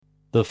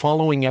The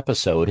following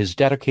episode is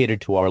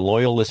dedicated to our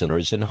loyal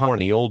listeners in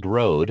Harney Old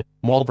Road,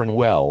 Malvern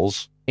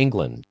Wells,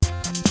 England.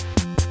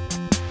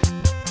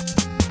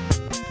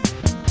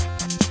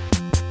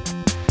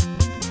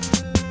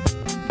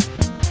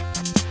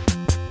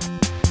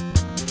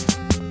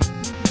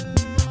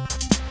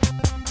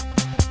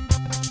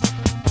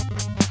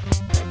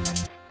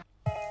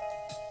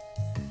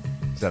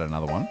 Is that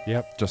another one?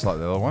 Yep. Just like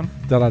the other one?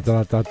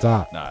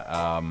 Da-da-da-da-da.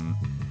 No.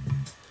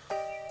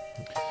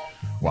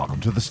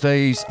 Welcome to the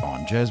Stees.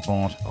 I'm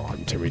Jezbot.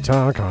 I'm Timmy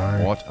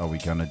Tarko. What are we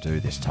going to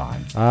do this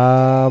time?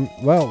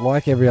 Well,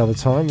 like every other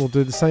time, we'll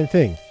do the same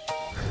thing.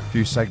 A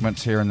few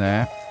segments here and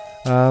there.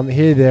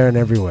 Here, there, and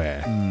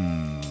everywhere.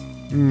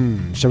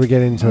 Shall we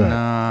get into it?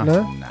 No,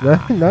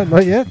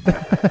 not yet.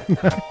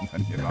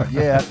 Not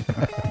yet.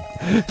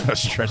 Gotta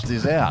stretch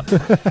this out.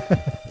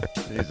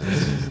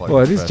 Jesus, Well,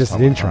 it is just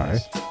an intro.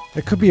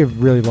 It could be a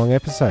really long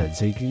episode,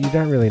 so you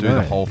don't really do know.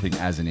 the whole thing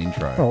as an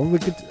intro. Oh, we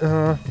could,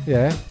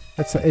 yeah.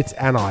 It's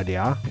an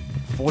idea.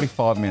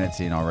 45 minutes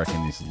in, I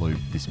reckon this loop,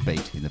 this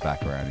beat in the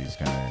background is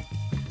going to...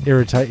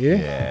 Irritate you?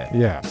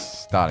 Yeah. It's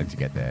starting to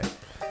get there.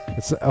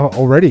 It's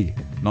already.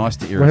 Nice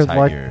to We're irritate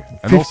like you.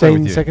 And 15 also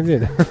with you. seconds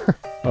in.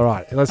 All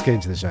right, let's get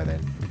into the show then.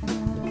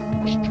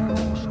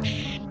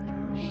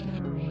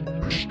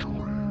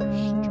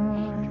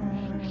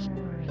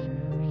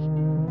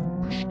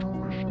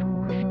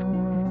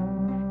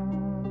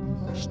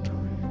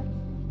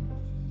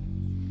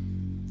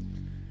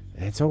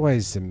 It's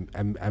always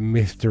a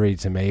mystery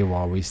to me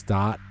while we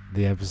start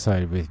the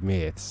episode with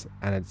myths,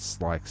 and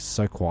it's like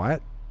so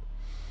quiet.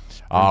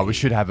 We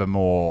should have a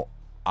more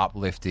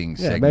uplifting Yeah,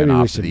 segment maybe we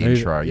after should the move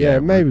intro. it. Yeah,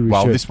 maybe we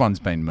Well, should. this one's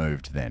been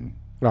moved then.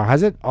 Oh,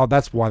 has it? Oh,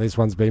 that's why this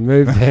one's been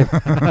moved then.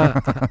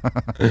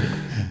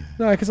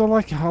 No, because I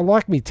like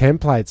me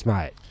templates,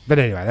 mate. But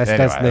anyway, that's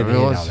neither here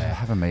nor Let's there.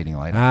 have a meeting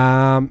later.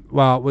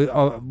 Well,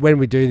 when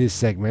we do this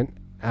segment,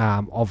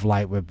 of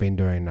late we've been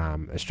doing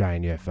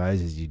Australian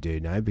UFOs, as you do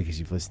know, because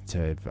you've listened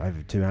to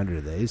over 200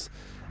 of these.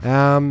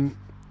 And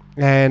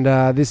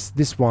this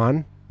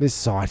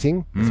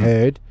sighting is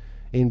heard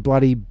in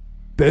bloody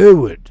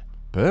Burwood,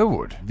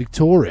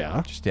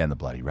 Victoria. Just down the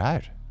bloody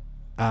road.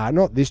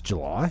 Not this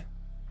July,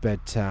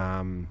 but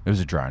It was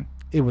a drone.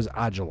 it was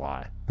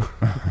July.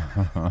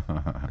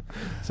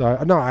 So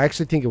no, I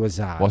actually think it was.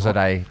 Was it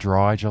a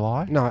dry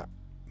July? No,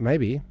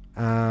 maybe.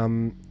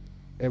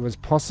 It was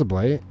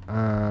possibly.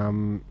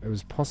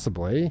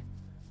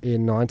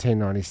 In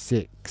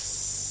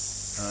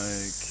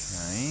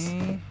 1996.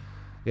 Okay.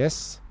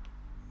 Yes.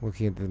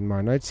 Looking at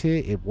my notes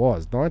here, it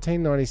was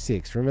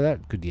 1996. Remember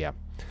that? Good year.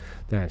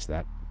 Don't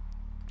answer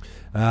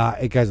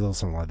that. It goes a little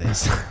something like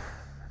this.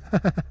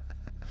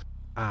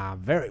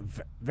 Very,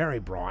 very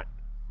bright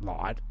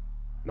light,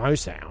 no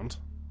sound,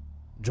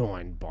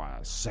 joined by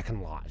a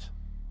second light.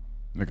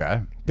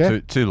 Okay. Yeah.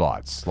 Two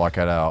lights, like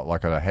at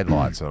a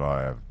headlights that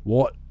I have.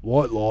 White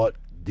light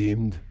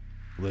dimmed,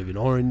 leaving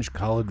orange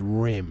coloured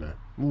rim.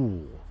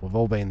 Ooh, we've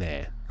all been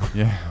there.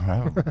 Yeah.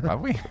 Well, have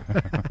we?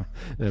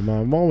 And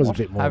mine was What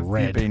a bit more have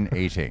red. you been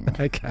eating?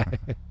 Okay.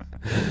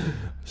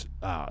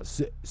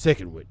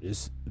 Second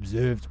witness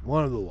observed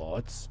one of the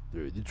lights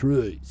through the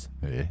trees.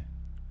 Yeah.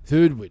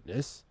 Third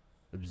witness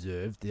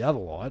observed the other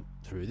light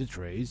through the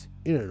trees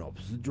in an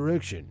opposite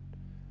direction.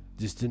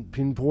 Distant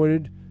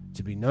pinpointed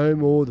to be no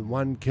more than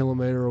 1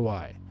 kilometre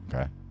away.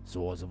 Okay.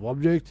 Size of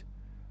object,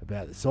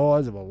 about the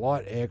size of a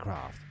light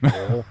aircraft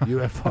or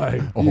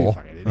UFO. You Or-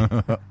 fucking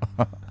idiot.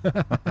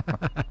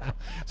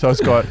 So it's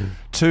got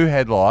two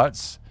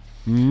headlights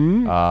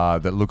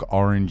that look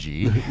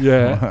orangey.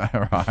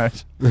 Yeah.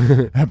 Right.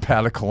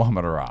 About a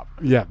kilometre up.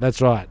 Yeah,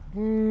 that's right.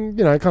 Kind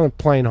of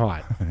plane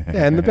height.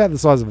 Yeah, and about the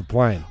size of a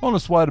plane. On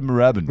its way to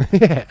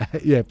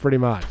Moorabbin. Yeah, pretty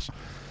much.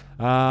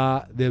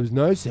 There was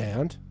no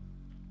sound.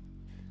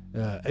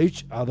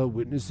 Each other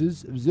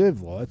witnesses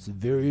observed lights at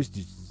various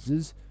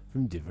distances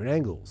from different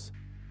angles.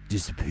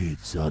 Disappeared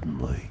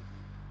suddenly.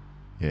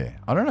 Yeah.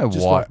 I don't know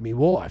Just why. like me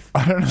wife.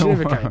 I don't know She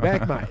never why- came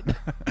back, mate.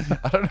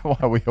 I don't know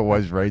why we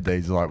always read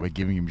these like we're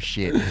giving him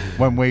shit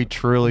when we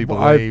truly I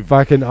believe.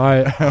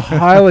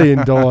 highly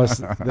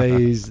endorse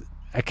these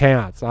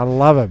accounts. I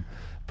love them.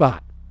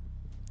 But,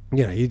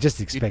 you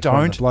just expect one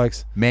of don't the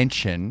blokes.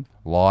 mention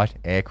light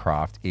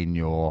aircraft in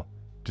your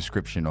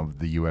description of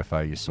the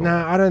UFO you saw.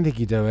 No, I don't think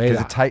you do either.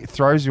 Because it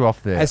throws you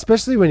off there.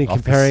 Especially when you're off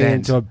the comparing it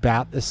scent. to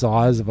about the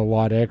size of a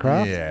light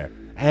aircraft. Yeah.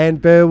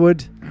 And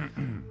Burwood,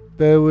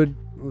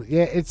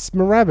 yeah, it's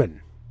Moorabbin.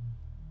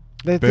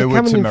 They're Burwood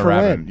coming to in for Moorabbin.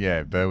 land.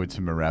 Yeah, Burwood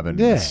to Moorabbin.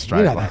 Yeah, Straight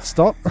you know line. that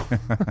stop.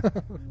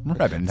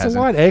 Moorabbin It's a has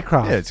light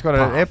aircraft. Yeah, it's got an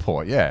path.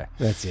 airport, yeah.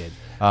 That's it.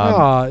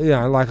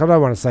 Um, I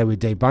don't want to say we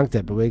debunked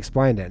it, but we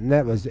explained it. And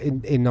that was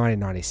in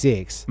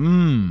 1996.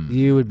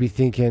 You would be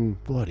thinking,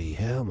 bloody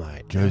hell,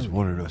 mate. Jeez,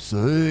 what did I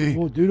see?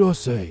 What did I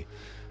see?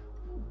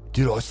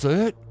 Did I see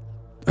it?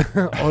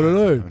 I don't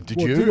know. Did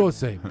what you? did I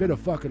see? Better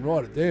fucking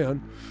write it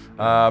down.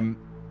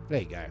 There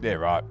you go. Yeah,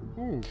 right.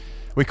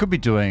 We could be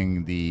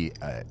doing the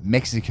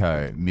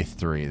Mexico myth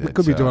 3. We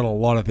could be doing a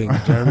lot of things,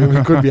 Jeremy.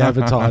 We could be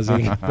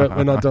advertising, but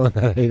we're not doing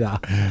that either.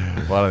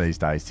 One of these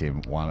days,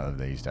 Tim. One of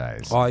these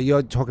days. Oh,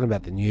 you're talking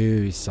about the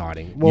new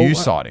sighting. New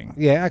sighting.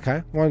 Yeah,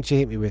 okay. Why don't you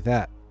hit me with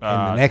that in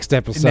the next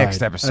episode?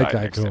 Next episode. Okay,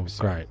 next cool.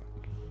 episode. Great.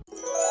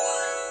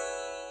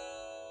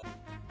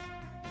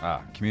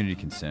 Community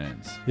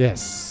concerns.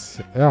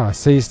 Yes. Oh,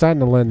 so you're starting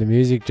to learn the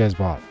music,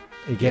 Jezbot.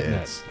 You're getting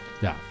it.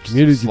 Yeah.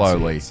 Community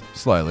concerns.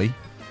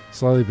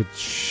 Slowly but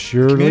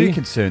surely. Community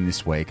concern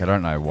this week. I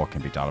don't know what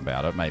can be done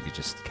about it. Maybe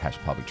just cash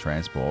public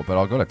transport.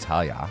 But I've got to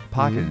tell you,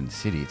 parking in the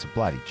city, it's a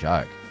bloody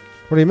joke.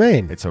 What do you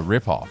mean? It's a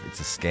rip-off. It's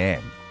a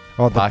scam.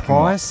 Oh, the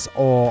price?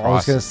 Or I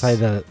was going to say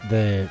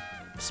the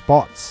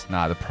spots.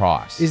 No, the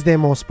price. Is there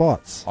more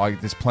spots?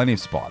 There's plenty of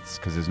spots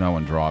because there's no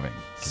one driving.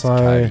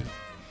 So,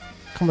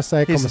 Here's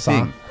the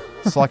thing.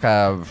 It's like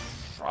a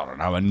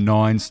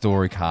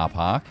 9-story car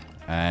park.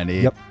 And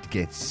it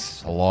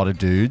gets a lot of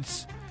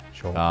dudes.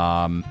 Sure.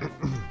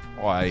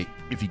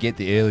 If you get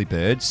the early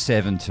bird,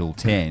 7 till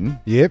 10.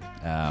 Yep.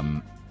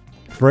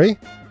 Free?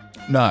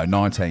 No,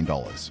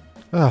 $19.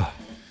 Oh.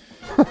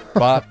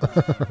 But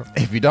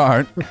if you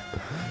don't,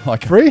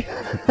 free?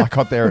 I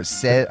got there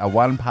at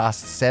 1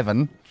 past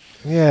 7.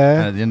 Yeah.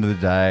 And at the end of the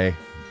day,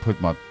 put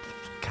my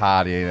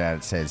card in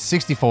and it says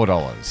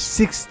 $64.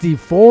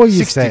 64,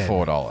 you said?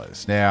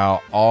 $64.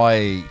 Now,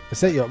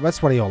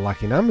 that's one of your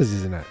lucky numbers,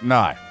 isn't it?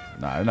 No.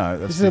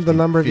 That's Isn't it the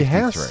number of your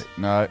house?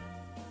 53. No.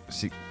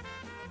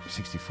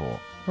 64.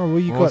 Oh,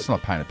 well, let's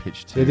not paint a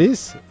picture to It you.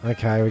 is?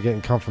 Okay, we're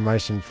getting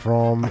confirmation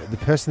from the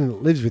person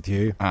that lives with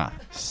you.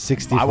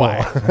 64. My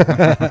wife.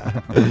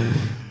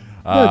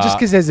 No, just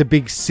because there's a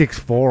big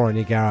 6'4" on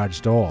your garage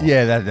door.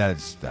 Yeah, that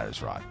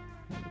is right.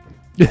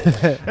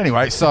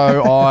 Anyway,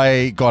 so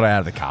I got out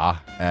of the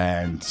car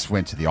and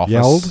went to the office.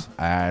 Yelled?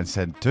 And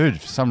said, dude,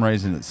 for some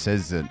reason it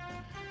says that,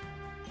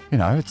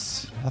 I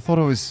thought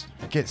it was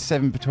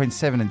between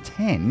 7 and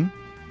 10.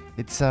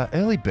 It's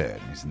early bird.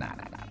 He said, no.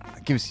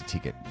 Give us your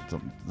ticket.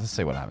 Let's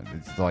see what happens.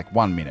 It's like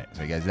 1 minute.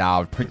 So he goes, no,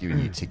 I'll print you a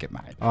new ticket,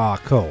 mate. Oh,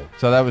 cool.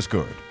 So that was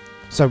good.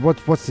 So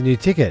what's the new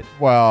ticket?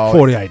 Well,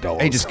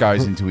 $48. He just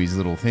goes into his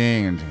little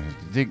thing and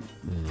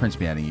prints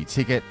me out a new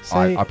ticket. So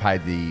I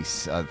paid I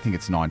think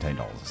it's $19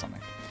 or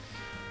something.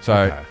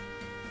 So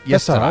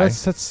yesterday,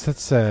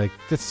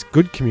 that's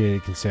good community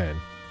concern.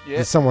 yeah,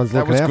 That someone's that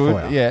looking was out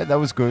good. for you. Yeah, that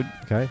was good.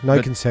 Okay, no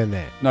But- concern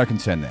there. No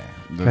concern there.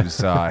 There was,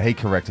 he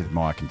corrected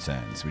my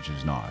concerns, which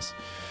was nice.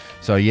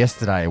 So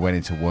yesterday I went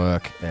into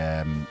work.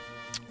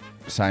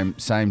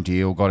 Same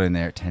deal. Got in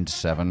there at 10 to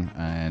 7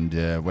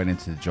 and went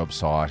into the job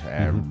site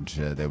and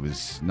there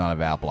was none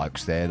of our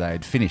blokes there. They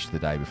had finished the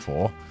day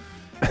before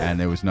and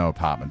there was no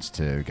apartments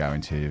to go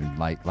into and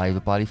lay the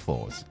bloody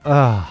floors.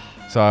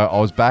 So I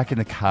was back in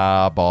the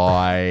car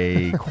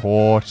by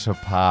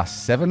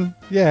 7:15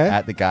 Yeah.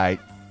 at the gate.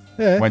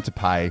 Yeah. Went to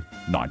pay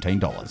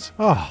 $19.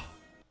 Oh,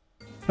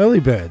 early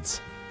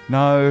birds.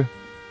 No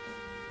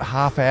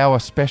half-hour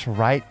special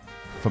rate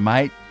for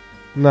mate.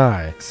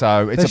 No,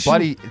 So They it's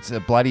a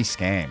bloody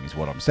scam, is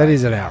what I'm saying. that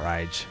is an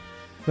outrage.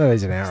 That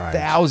is an outrage.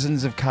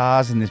 Thousands of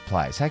cars in this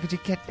place. How could you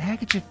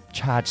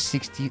charge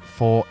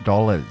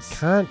 $64?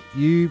 Can't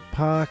you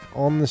park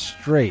on the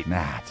street?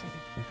 Nah.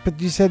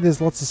 But you said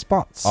there's lots of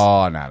spots.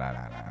 Oh no.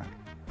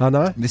 Oh,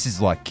 no? This is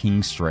like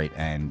King Street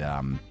and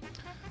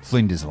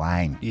Flinders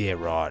Lane. Yeah,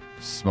 right.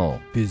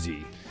 Small.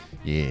 Busy.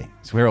 Yeah.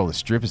 It's where all the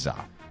strippers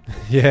are.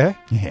 Yeah?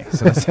 Yeah.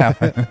 So that's how.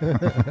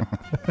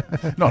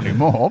 Not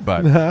anymore,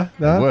 but No.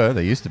 they were.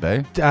 They used to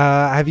be.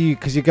 Have you,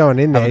 because you're going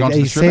in Have I there, gone to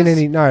have the you seen strippers?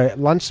 any,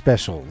 lunch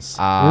specials?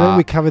 Remember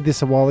we covered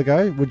this a while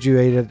ago? Would you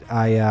eat at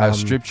A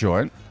strip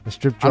joint. a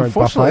strip joint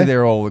Unfortunately, buffet?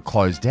 they're all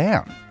closed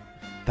down.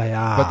 They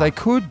are. But they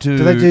could do.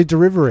 Do they do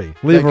delivery?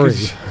 Livery?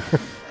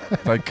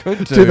 They could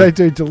do. Do they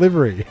do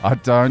delivery? I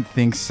don't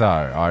think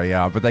so.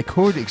 But they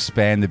could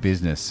expand the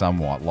business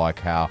somewhat, like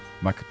how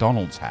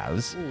McDonald's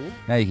has.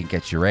 Now you can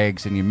get your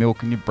eggs and your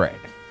milk and your bread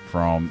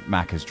from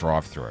Macca's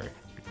drive-through.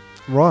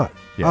 Right.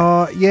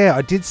 Yeah. Yeah,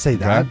 I did see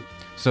that. Okay?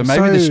 So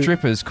maybe the So-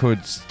 strippers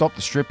could stop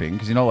the stripping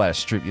because you're not allowed to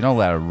strip. You're not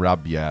allowed to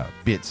rub your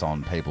bits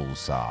on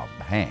people's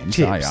hands,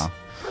 are Chips.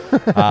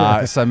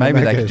 you? So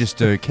maybe they could Macca's.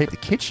 just keep the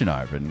kitchen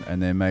open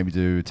and then maybe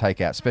do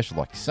takeout special,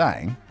 like you're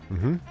saying.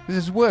 Mm-hmm.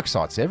 There's work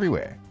sites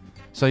everywhere.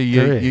 So There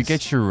you is.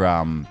 get your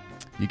I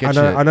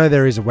know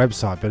there is a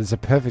website, but it's a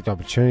perfect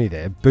opportunity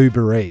there.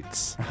 Boober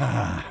Eats.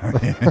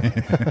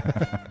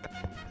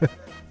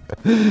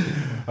 Oh,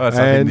 that's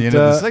like in the end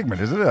of the segment,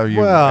 is it? Or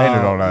you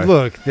ended on a,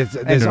 look, there's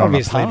ended on a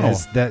obviously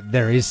panel.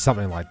 there is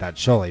something like that,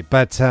 surely.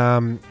 But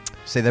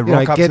See, they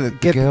rock up to the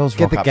girls.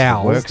 get rock the up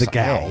gals, to the, work the site.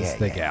 gals, Yeah,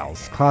 the yeah,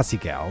 gals, classy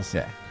gals.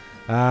 Yeah.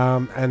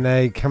 And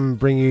they come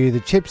bring you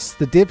the chips,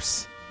 the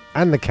dips,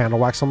 and the candle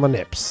wax on the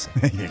nips.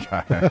 There you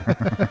go.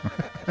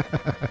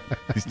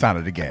 He's done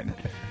it again.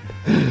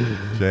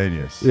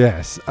 Genius.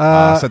 Yes.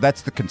 So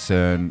that's the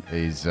concern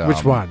is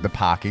Which one? The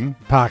parking.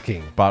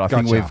 Parking. But I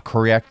think Gotcha. we've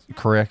corrected.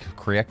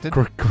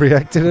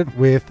 Corrected it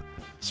with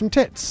some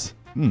tits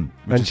Which and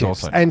is chips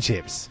also and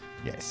chips.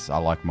 yes, I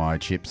like my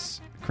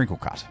chips crinkle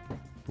cut.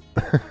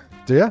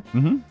 Do you?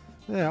 Mm-hmm.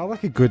 Yeah, I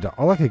like a good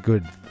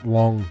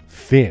long,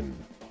 thin,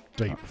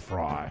 deep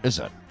fry. Is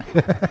it?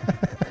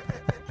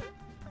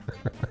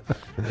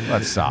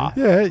 Let's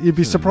Yeah, you'd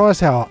be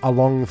surprised how a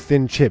long,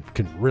 thin chip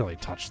can really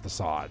touch the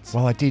sides.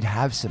 Well, I did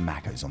have some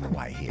Maccas on the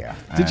way here.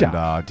 Did ya?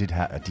 I did.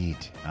 I did.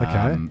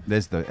 Okay.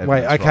 There's the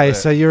Wait, evidence okay, right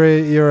so are you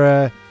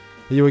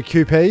a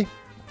QP,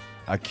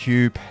 a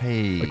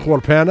QP, a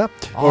quarter pounder,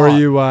 or are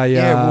you a?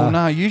 Yeah. Well,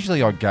 no.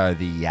 Usually I'd go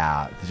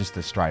just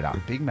the straight up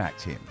Big Mac,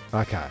 Tim.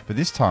 Okay. But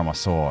this time I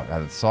saw at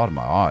the side of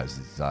my eyes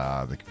is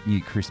the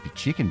new crispy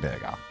chicken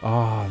burger.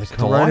 Oh, the It's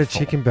Corona delightful.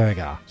 chicken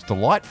burger. It's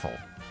delightful.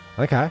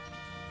 Okay.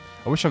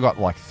 I wish I got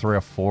like 3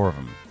 or 4 of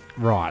them.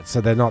 Right, so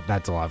they're not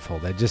that delightful.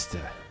 They're just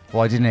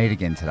Well, I didn't eat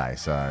again today,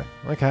 so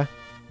okay.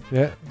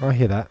 Yeah, I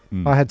hear that.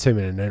 I had 2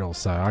 minute noodles,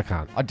 so I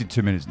can't. I did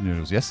 2 minutes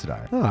noodles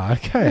yesterday. Oh,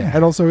 okay.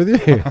 And also with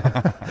you.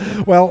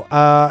 Well,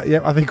 yeah,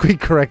 I think we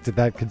corrected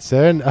that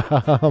concern.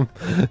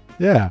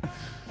 Yeah.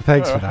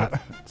 Thanks for that.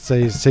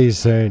 See you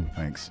soon,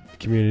 Thanks.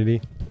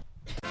 community.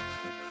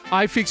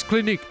 iFix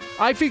Clinic.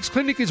 iFix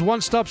Clinic is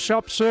one-stop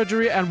shop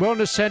surgery and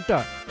wellness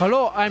center.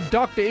 Hello, I'm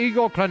Dr.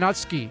 Igor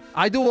Klanatsky.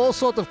 I do all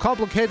sorts of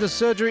complicated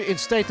surgery in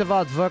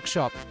state-of-art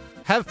workshop.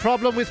 Have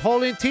problem with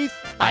hole in teeth?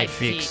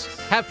 iFix.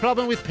 Have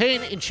problem with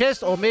pain in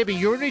chest or maybe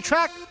urinary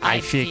tract?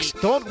 iFix.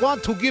 Don't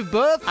want to give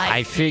birth?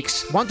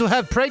 iFix. Want to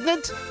have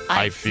pregnant?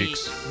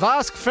 iFix.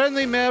 Vask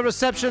friendly male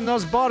reception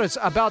nurse Boris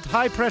about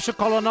high pressure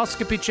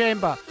colonoscopy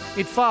chamber.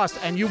 It fast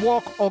and you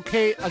walk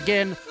okay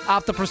again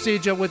after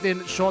procedure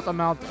within short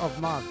amount of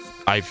months.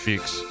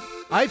 iFix.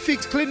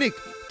 iFix Clinic,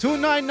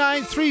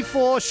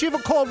 29934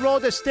 Shivercore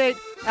Road Estate,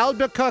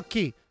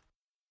 Albuquerque.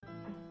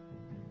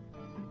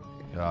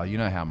 You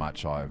know how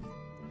much I've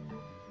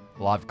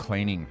loved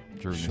cleaning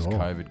during this Sure.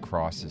 COVID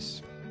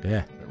crisis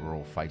Yeah. that we're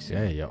all facing.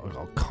 Yeah,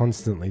 you're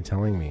constantly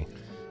telling me.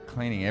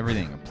 Cleaning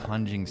everything,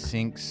 plunging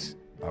sinks,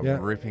 Yeah.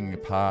 ripping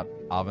apart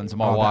ovens.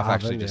 My Oh, the wife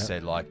actually oven, just yeah.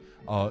 said like,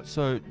 "Oh,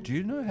 so do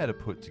you know how to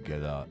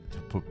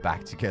put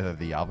back together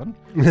the oven?"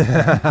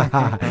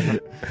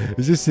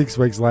 Is this 6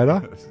 weeks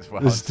later?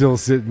 Well, It's still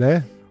sitting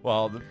there.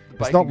 the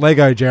It's not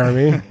Lego,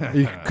 Jeremy.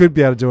 You could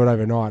be able to do it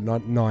overnight,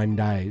 not 9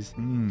 days.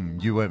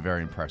 You weren't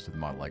very impressed with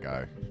my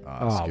Lego.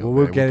 Oh, skill well,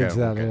 we'll there. get go- into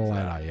that a get little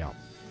into later. Yeah.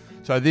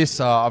 So this,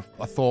 I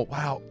thought,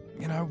 wow,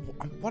 you know,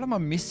 what am I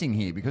missing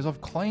here? Because I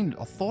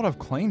thought I've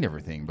cleaned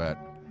everything, but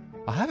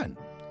I haven't.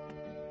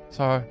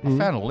 So I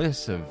found a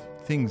list of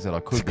things that I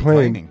could be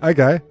cleaning.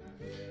 Okay.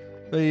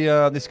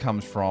 This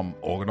comes from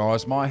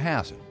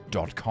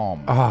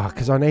organisemyhouse.com. Oh,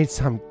 because I need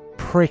some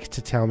prick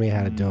to tell me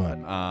how to do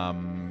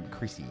it.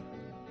 Chrissy.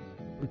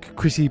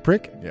 Chrissy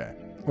prick? Yeah.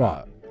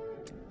 What?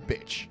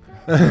 Bitch.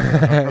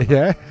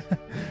 Yeah?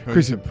 Who's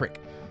Chrissy- a prick?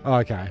 Oh,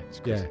 okay. Yeah,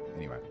 Chrissy.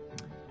 Anyway,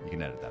 you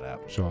can edit that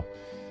out. sure.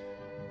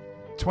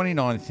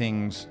 29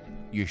 things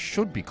you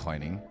should be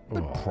cleaning,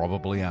 but Oh.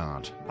 probably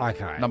aren't.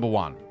 Okay. Number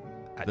 1.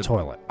 A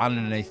toilet.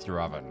 Underneath your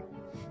oven.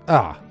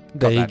 Ah,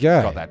 there Got you that-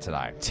 go. Got that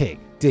today. Tick,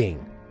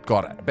 ding.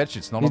 Got it. I bet you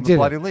it's not You on the did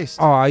bloody it. list.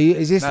 Oh,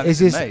 is this, No, is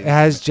this this, is me.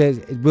 has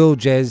Jez, will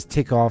Jez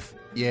tick off?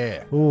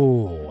 Yeah.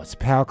 Ooh, it's a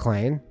power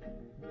clean.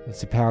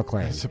 It's a power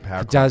clean. It's a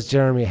power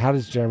clean. How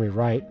does Jeremy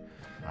rate?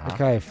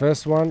 Okay,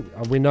 first one.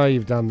 We know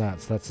you've done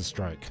that, so that's a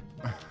stroke.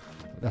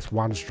 That's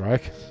one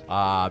stroke.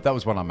 That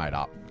was one I made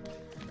up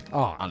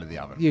Oh, under the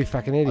oven. you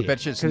fucking I idiot.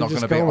 bet you it's Could've not going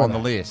just to be gone on the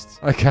with list.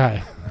 it.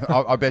 Okay.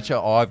 I bet you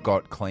I've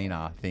got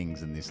cleaner things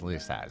than this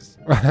list has.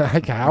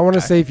 Okay, I want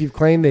to see if you've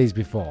cleaned these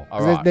before.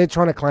 'Cause All right. they're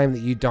trying to claim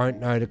that you don't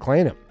know to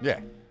clean them. Yeah.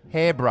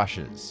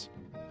 Hairbrushes.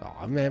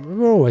 Oh, man,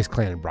 we're always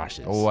cleaning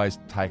brushes. Always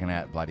taking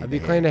out bloody Have you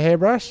hair. cleaned a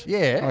hairbrush?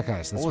 Yeah.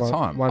 Okay, so that's all the one-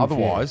 time. one for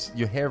you. Otherwise,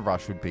 your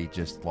hairbrush would be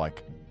just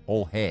like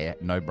all hair,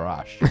 no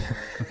brush.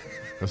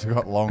 Because I've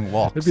got long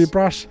locks. It'd be a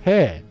brush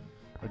hair.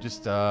 I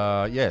just,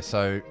 yeah,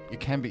 so it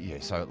can be, yeah,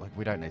 so like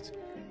we don't need to. Do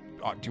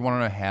you want to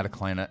know how to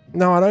clean it?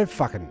 No, I don't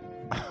fucking.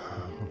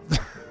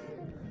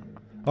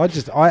 I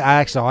just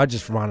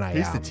run a.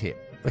 Here's the tip.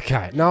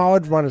 Okay, no,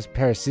 I'd run a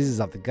pair of scissors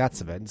up the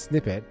guts of it and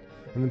snip it,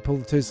 and then pull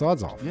the 2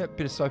 sides off. Yeah,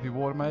 bit of soapy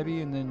water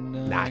maybe, and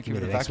then Nah, give give me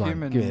it the a next vacuum.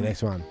 one. And, Give me the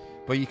next one.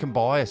 But you can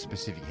buy a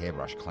specific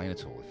hairbrush cleaner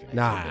tool if you need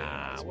Nah,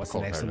 to. It's what's the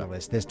called next on the Predator.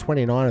 list? There's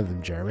 29 of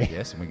them, Jeremy.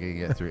 Yes, and we're going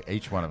to get through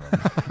each one of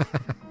them.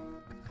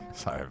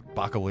 So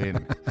buckle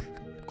in,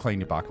 clean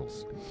your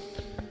buckles.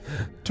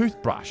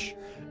 Toothbrush.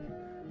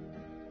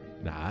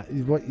 Nah,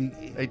 what?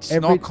 It's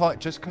every- not quite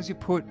just because you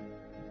put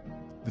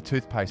the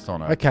toothpaste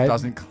on it. Okay.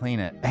 Doesn't clean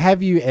it.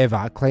 Have you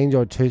ever cleaned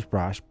your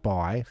toothbrush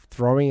by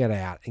throwing it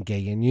out and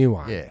getting a new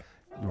one? Yeah.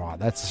 Right,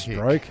 that's a Sick.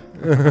 stroke.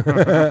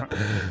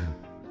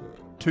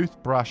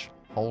 Toothbrush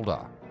holder.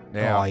 Oh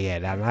Now, yeah,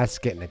 that's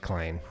getting it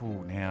clean.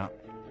 now,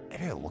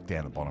 have you ever looked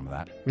down the bottom of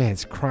that? Yeah,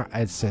 it's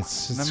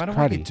it's No matter cruddy.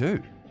 what you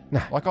do.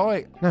 No. Like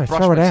I No,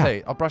 brush throw it my out.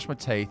 teeth. I brush my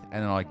teeth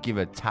and then I give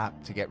a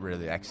tap to get rid of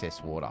the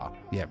excess water.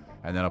 Yep.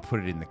 And then I put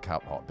it in the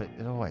cup. Oh, but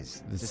it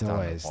always just down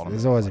the bottom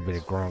There's of it, always a like bit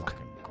it's of gronk.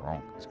 fucking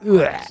gronk. It's Ugh.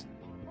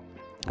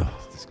 gross.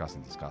 It's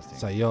disgusting.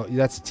 So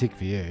that's a tick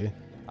for you.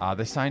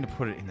 They're saying to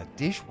put it in the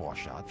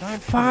dishwasher. Don't put it in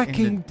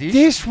Fucking the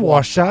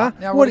dishwasher?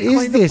 Now, What we've is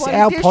cleaned the this? bloody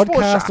Our dishwasher.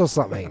 podcast or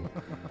something?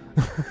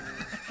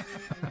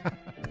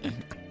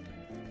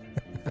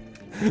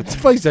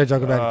 Please don't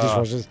talk about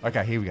dishwashers.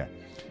 Okay, here we go.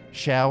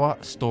 Shower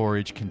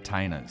storage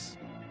containers.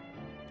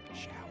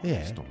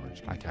 Yeah.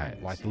 Storage Okay,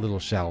 containers. like the little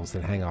shelves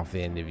that hang off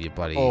the end of your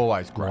bloody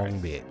Always long gross.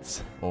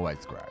 bits.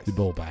 Always gross. The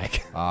ball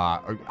bag.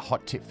 A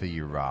hot tip for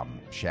your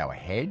shower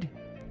head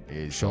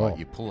is Sure.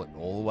 you pull it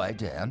all the way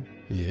down,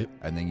 Yep.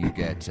 and then you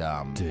get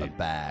a Deep,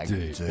 bag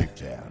deep. deep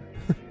down,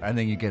 and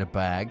then you get a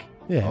bag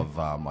Yeah. of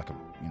like a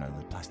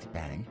the plastic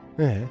bag,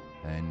 Yeah.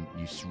 and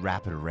you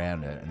wrap it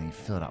around it, and then you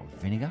fill it up with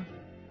vinegar.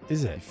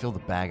 Is You it? fill the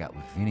bag up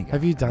with vinegar.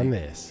 Have you and done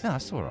then- this? No, I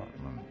saw it.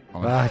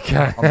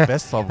 Okay. On the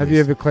best of Have you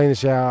ever cleaned the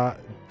shower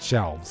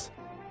shelves?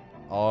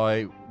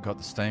 I got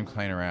the steam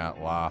cleaner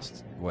out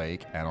last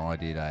week, and I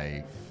did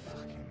a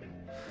fucking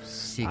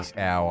 6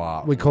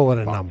 hour. We call it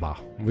a number.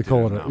 We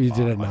call it. You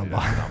did a number.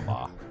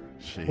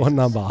 What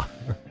number?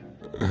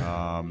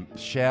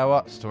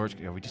 Shower storage.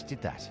 Yeah, we just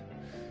did that.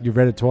 You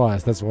read it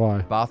twice. That's why.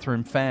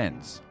 Bathroom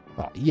fans.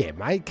 Oh yeah,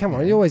 mate. Come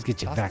on. You always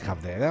get your vac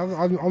up there.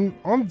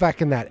 I'm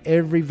vacking that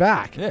every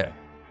vac. Yeah.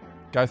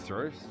 Go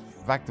through,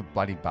 vac the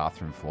bloody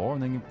bathroom floor,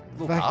 and then you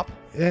look Vac- up.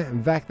 Yeah,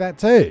 and vac that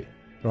too.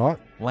 Right.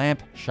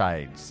 Lamp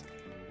shades.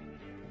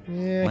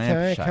 Yeah. Lamp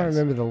Okay. I can't shades.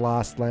 remember the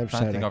last lamp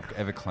Don't shade. think I've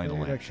ever cleaned a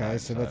lamp Okay,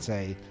 shade. so that's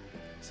a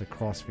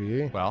cross for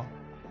you. Well,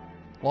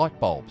 light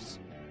bulbs.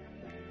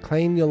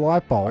 Clean your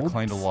light I bulbs.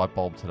 cleaned a light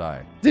bulb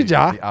today. Did The-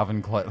 ya? The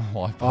oven light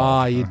bulb.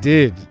 Oh, you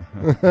did.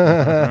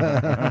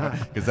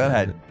 Because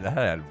that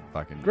had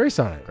fucking Grease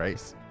on it.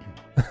 grease.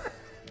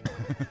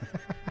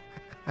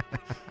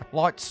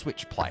 Light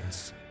switch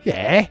plates.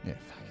 Yeah. Yeah,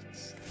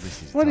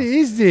 this is What tough.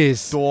 is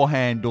this? Door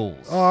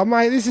handles. Oh,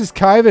 mate, this is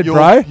COVID, your,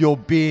 bro. Your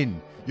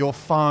bin. Your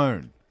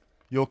phone.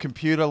 Your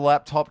computer,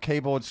 laptop,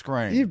 keyboard,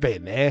 screen. You've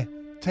been there.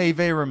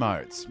 TV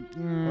remotes.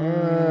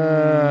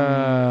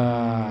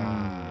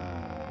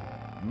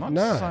 Not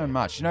no. so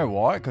much. You know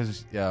why?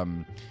 Because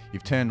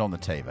you've turned on the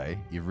TV,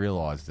 you've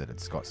realised that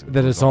it's got some...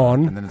 That it's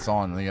on. And then it's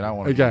on, and you don't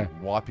want to Okay.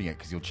 be wiping it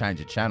because you'll change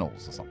your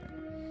channels or something.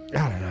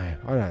 I don't know.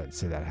 I don't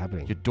see that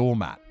happening. Your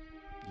doormat.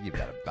 Give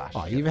that a bash.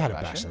 Oh, Give you've that had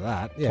a bash of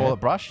that. Yeah. Toilet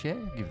brush, yeah.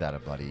 Give that a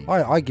bloody...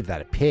 I give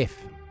that a piff.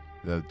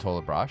 The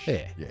toilet brush?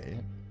 Yeah.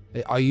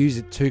 Yeah. I use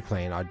it to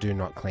clean. I do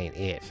not clean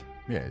it.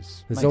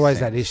 Yes. There's makes always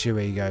sense. that issue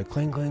where you go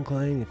clean, clean,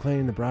 clean. You're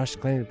cleaning the brush,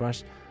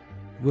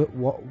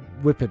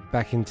 whip it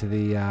back into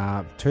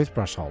the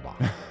toothbrush holder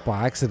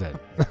by accident.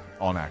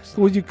 On accident.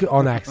 Well, you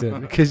on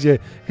accident because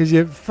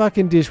you're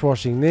fucking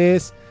dishwashing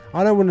this.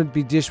 I don't want to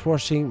be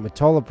dishwashing my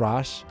toilet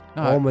brush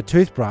No. or my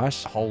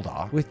toothbrush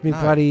Holder. with me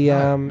No, bloody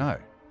no.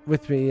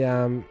 with me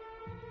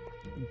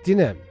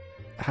dinner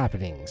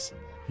happenings.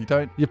 You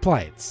don't... Your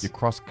plates. You're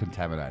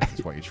cross-contaminated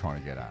is what you're trying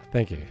to get at.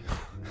 Thank you.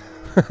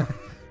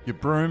 Your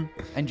broom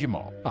and your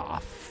mop. Oh,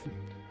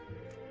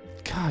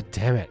 God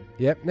damn it.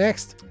 Yep.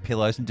 Next.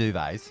 Pillows and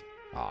duvets.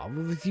 Oh,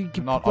 well, you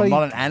give I'm bloody,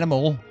 not an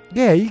animal.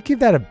 yeah, you give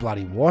that a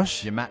bloody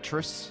wash. Your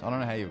mattress. I don't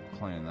know how you're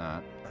cleaning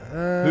that.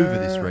 Hoover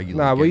this regularly.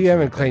 No, well, gets you haven't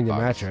rid of cleaned your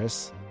bugs.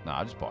 mattress. No,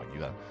 I just buy you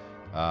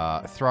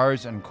that.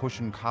 Throws and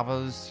cushion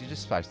covers. You're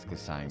just basically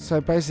saying.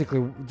 So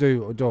basically,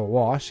 do a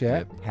wash,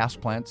 yeah. House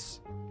plants.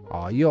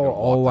 Oh, you're Wipe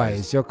always,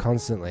 those. you're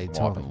constantly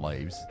talking.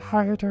 Wiping leaves.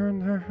 How you doing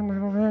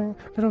there,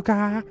 little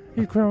guy?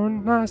 You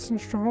growing nice and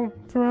strong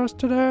for us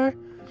today?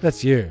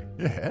 That's you.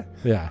 Yeah.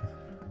 Yeah.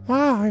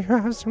 Wow, you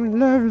have some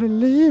lovely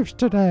leaves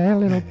today,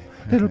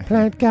 little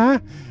plant guy.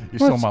 You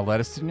saw What's- my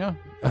lettuce, didn't you?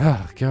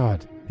 Oh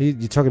God,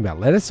 you talking about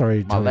lettuce or are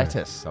you My talking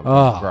lettuce. I'm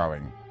Oh.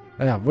 growing.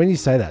 About, when you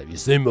say that, you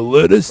see my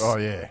lettuce? Oh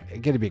yeah.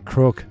 Get a bit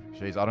crook.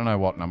 Jeez, I don't know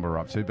what number we're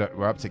up to, but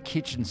we're up to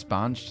kitchen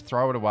sponge.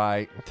 Throw it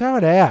away. Throw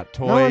it out.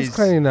 No one's Toys.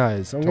 cleaning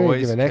those. I'm going to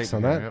Toys. give an X keep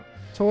on going, that. yep.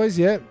 Toys,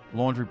 yep.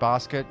 Laundry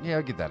basket. Yeah,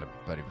 I'll give that a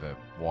bit of a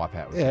wipe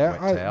out with Yeah,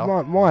 a wet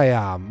towel.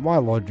 my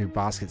laundry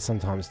basket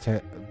sometimes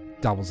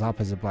doubles up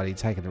as a bloody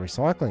take it to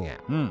recycling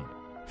out. Mm.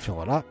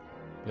 Fill it up.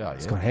 Yeah,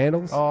 It's yeah. got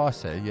handles. Oh, I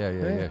see. Yeah,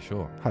 Yeah.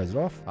 sure. Hose it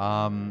off.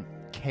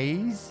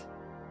 Keys,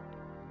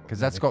 because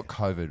that's got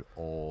COVID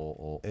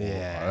all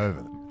Yeah.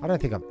 over them. I don't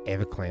think I've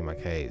ever cleaned my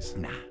keys.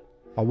 Nah.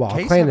 Oh, well, I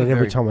Keys clean have it a every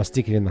very- time I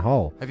stick it in the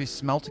hole. Have you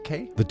smelt a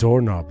key? The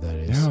doorknob, that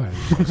is.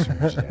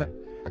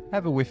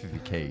 Have a whiff of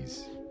your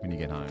keys when you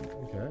get home.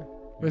 Okay.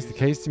 Where's the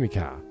keys to my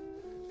car?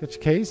 Got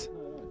your keys?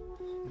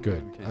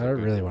 Good. Keys I are don't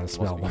good. really want to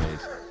smell Lost my them.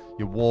 keys.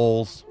 Your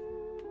walls.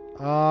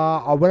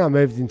 When I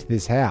moved into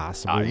this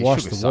house, Ah, we you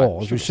washed sugar the soap-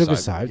 walls. We sugar sugar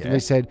soap, soaped, yeah. and we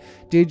said,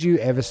 "Did you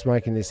ever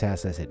smoke in this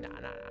house?" They said, "No,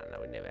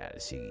 we never had a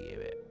ciggy of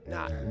it.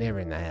 Nah, never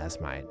in the house,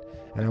 mate."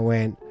 And I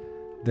went,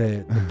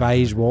 the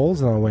beige walls,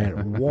 and I went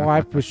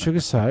wipe with sugar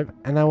soap,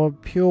 and they were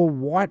pure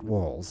white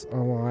walls. And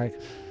I'm like,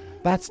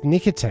 that's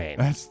nicotine.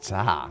 That's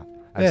tar.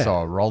 And Yeah. so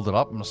I rolled it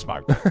up and I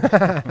smoked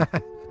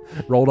it.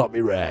 Rolled up my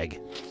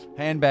rag.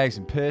 Handbags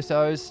and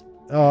pursos.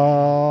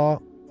 I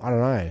don't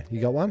know.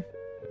 You got one?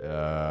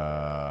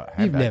 You've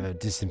Handbag. never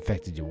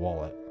disinfected your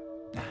wallet,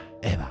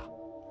 ever.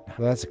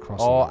 Well, that's a cross.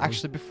 Oh,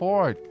 actually,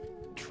 before I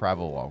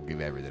travel, I'll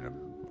give everything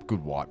a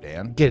good wipe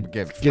down. get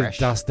fresh.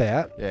 dust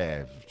out.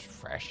 Yeah,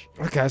 fresh.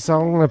 Okay, so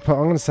I'm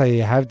gonna say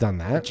you have done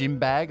A that. gym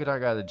bag. I don't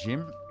go to the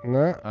gym.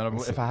 No, And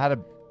if I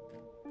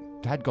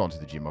had gone to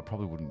the gym, I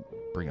probably wouldn't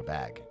bring a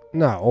bag.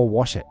 no, or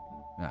wash it.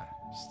 No.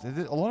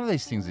 A lot of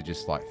these things are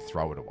just like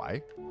throw it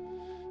away.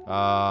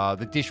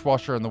 The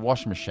dishwasher and the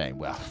washing machine.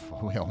 Well,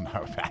 we all know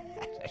about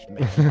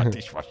that. My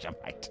dishwasher,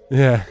 mate.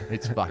 Yeah.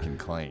 It's fucking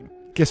clean.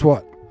 Guess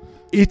what?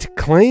 It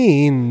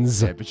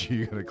cleans. Yeah, but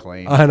you got to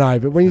clean. I know,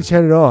 but when you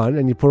turn it on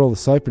and you put all the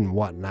soap and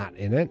whatnot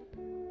in it,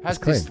 Has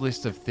it's clean. this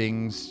list of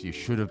things you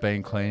should have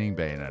been cleaning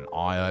been an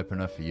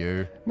eye-opener for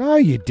you? No,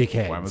 you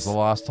dickheads. When was the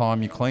last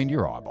time you cleaned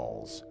your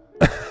eyeballs?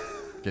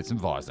 Get some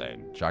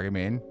Visine, chug them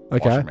in,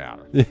 Okay. wash them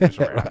out. Yeah. Just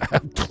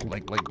around.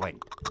 Blink, blink,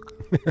 blink.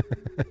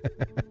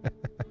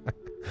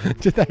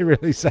 Did they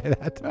really say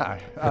that?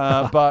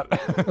 No, but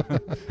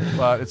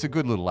it's a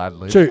good little ad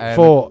lib. 2, And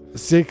 4,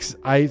 6,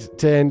 8,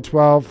 10,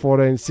 12,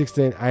 14,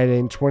 16,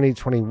 18, 20,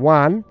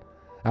 21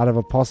 out of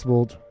a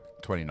possible...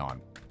 29.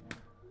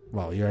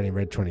 Well, you only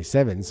read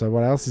 27, so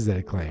what else is there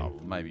to clean? Oh,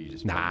 maybe you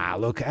just... Nah,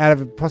 look, out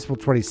of a possible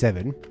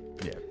 27,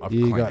 Yeah, I've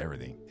You cleaned got-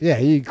 everything. yeah,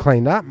 you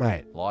cleaned up,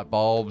 mate. Light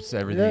bulbs,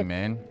 everything, Yeah.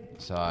 man.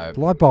 So,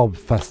 Light bulb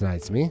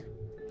fascinates me. do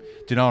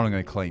you know what I'm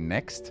going to clean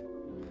next?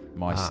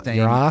 My steam,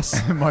 your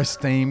ass? my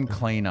steam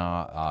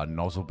cleaner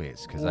nozzle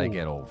bits because they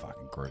get all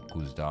fucking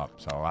goozed up.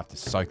 So I'll have to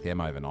soak them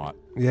overnight.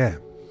 Yeah.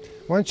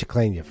 Why don't you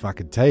clean your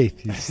fucking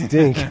teeth? You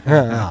stink. You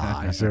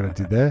see what I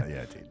did there?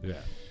 Yeah, I did.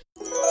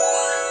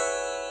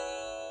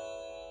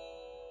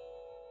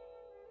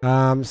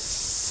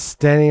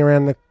 Standing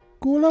around the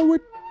cooler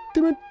with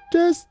Tim and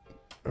Jez.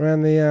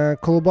 Around the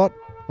cooler bot.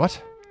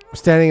 What?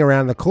 Standing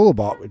around the cooler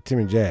bot with Tim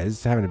and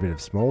Jez, having a bit of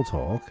small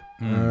talk.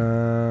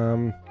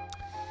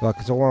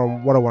 So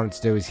what I wanted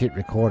to do is hit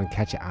record and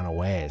catch it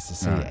unawares to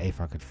see if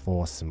I could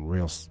force some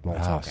real small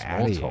talk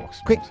out of you.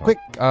 Quick.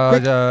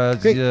 What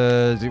have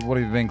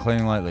you been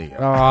cleaning lately?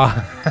 Oh,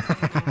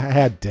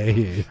 how dare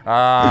you?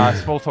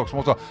 Small talk.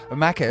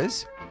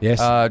 Macca's, Yes.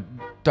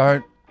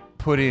 don't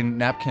put in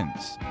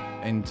napkins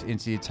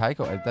into your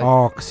takeaway.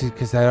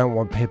 Because they don't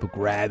want people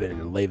grabbing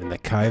and leaving the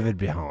COVID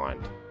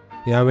behind.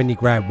 You know, when you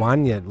grab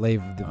one, you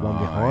leave the one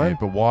behind.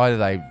 Yeah, but why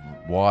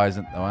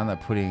aren't they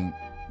putting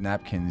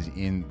napkins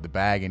in the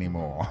bag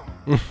anymore?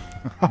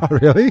 Oh,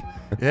 really?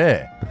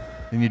 Yeah,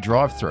 in your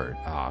drive-through.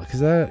 Oh,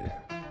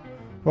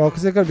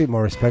 because they've got a bit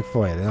more respect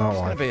for you. They're not There's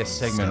going like to be a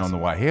segment on the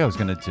way here. I was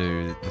going to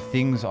do the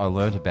things I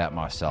learned about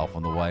myself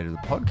on the way to the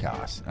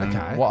podcast. And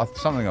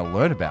something I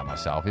learned about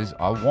myself is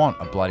I want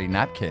a bloody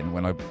napkin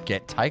when I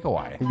get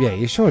takeaway. Yeah,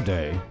 you sure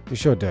do. You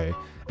sure do.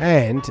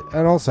 And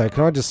also,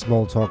 can I just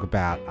small talk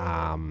about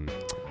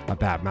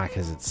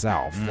Macca's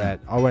itself? That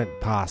I went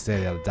past there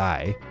the other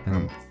day, and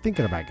I'm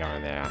thinking about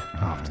going there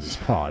after this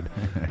pod.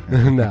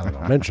 Now that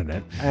I mention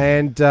it,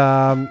 and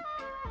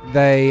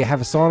they have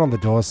a sign on the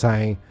door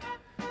saying,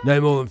 "No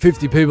more than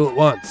 50 people at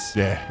once."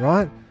 Yeah.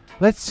 Right?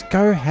 Let's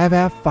go have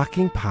our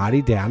fucking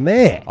party down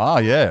there. Oh,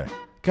 yeah.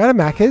 Go to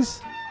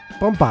Macca's,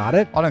 bombard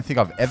it. I don't think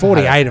I've ever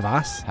 48 of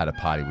us. had a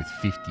party with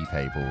 50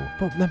 people.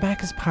 But the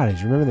Macca's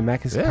parties, remember the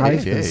Macca's Yeah,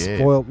 parties yeah, for the yeah.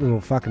 spoiled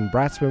little fucking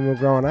brats when we were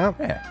growing up?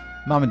 Yeah.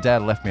 Mum and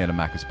Dad left me at a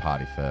Macca's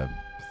party for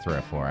 3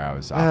 or 4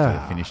 hours after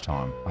the finish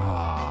time.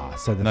 Ah,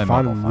 so the No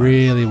mobile fun phones.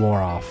 really wore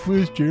off.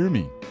 Where's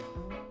Jeremy?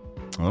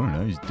 I don't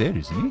know. He's dead,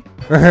 isn't he?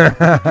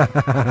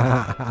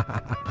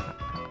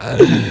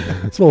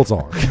 Small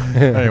talk.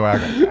 Anyway,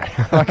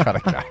 I gotta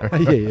go.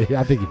 yeah,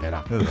 I think you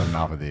better. There's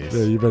enough of this.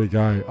 Yeah, you better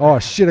go. Oh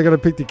shit, I got to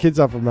pick the kids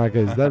up from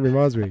Macca's. That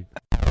reminds me.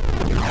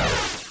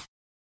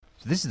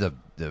 So this is the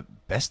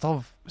best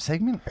of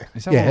segment?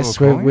 Is that Yes,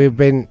 what we're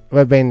calling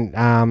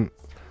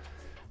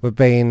we've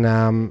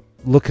been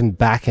looking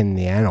back in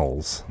the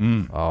annals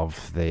it?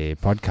 of the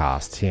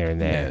podcast here and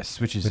there.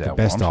 Yes, which is with our the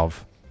best want.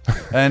 of.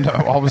 And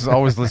I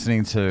was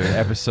listening to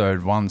episode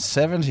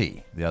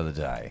 170 the other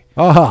day.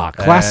 Oh,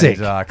 classic.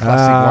 And, classic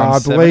I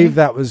 170. believe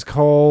that was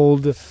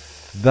called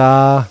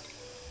the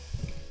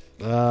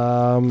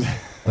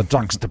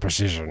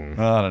juxtaposition.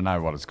 I don't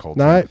know what it's called.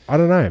 No, I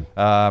don't know.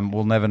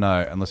 We'll never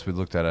know unless we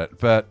looked at it.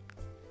 But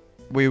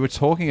we were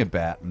talking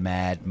about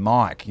Mad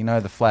Mike, you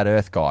know, the flat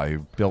Earth guy who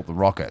built the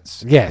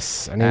rockets.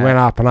 Yes, and he went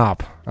up and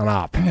up and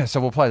up. Yeah,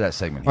 so we'll play that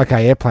segment here.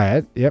 Okay, yeah, play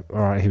it. Yep. All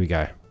right, here we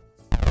go.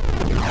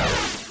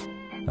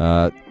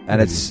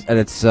 And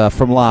it's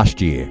from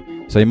last year,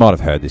 so you might have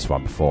heard this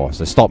one before.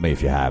 So stop me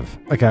if you have.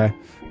 Okay.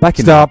 Back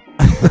in Stop.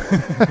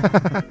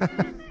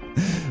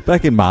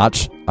 back in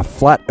March, a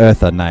flat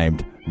earther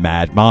named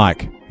Mad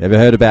Mike. You ever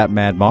heard about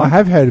Mad I Mike?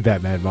 have heard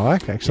about Mad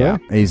Mike, actually. Yeah,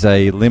 he's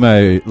a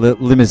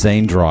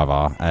limousine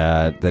driver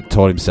that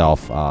taught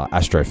himself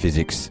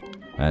astrophysics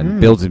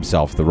and builds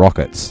himself the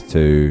rockets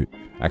to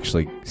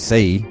actually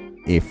see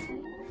if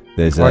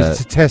there's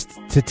To test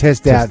out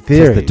test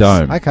theories. the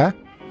dome. Okay.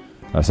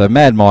 So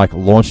Mad Mike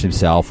launched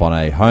himself on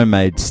a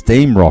homemade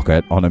steam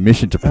rocket on a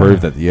mission to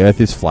prove that the Earth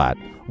is flat,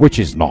 which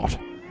is not.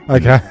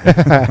 Okay.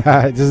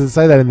 Does it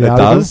say that in the It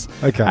article? does.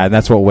 Okay. And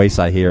that's what we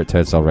say here at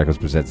Turnstile Records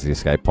presents the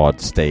Escape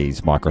Pod, Steve's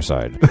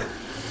Microsode.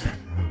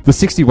 The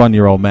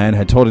 61-year-old man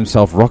had taught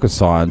himself rocket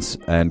science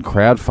and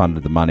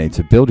crowdfunded the money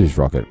to build his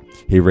rocket.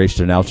 He reached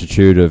an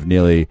altitude of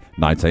nearly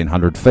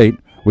 1,900 feet,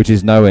 which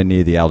is nowhere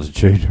near the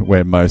altitude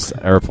where most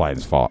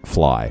aeroplanes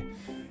fly.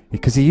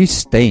 Because he used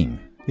steam.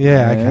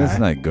 Yeah, okay. That's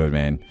no good,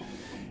 man.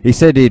 He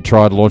said he'd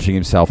tried launching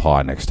himself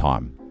high next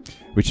time,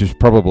 which is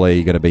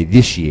probably going to be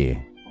this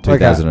year,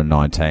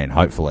 2019,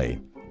 hopefully.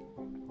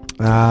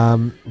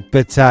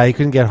 But he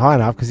couldn't get high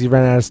enough because he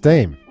ran out of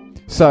steam.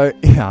 So,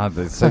 yeah,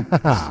 that's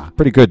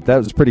pretty good. That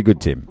was pretty good,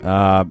 Tim.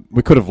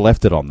 We could have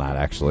left it on that,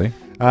 actually.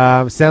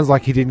 Sounds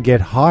like he didn't get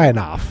high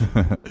enough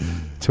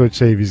to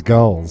achieve his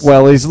goals.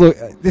 Well,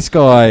 this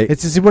guy.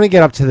 It's just he want to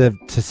get up to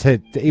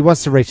he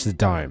wants to reach the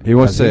dome. He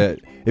wants to.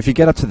 If you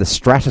get up to the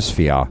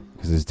stratosphere,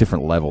 because there's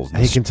different levels.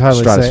 He can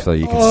totally stratosphere,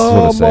 see. you can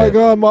sort of see. Oh my it.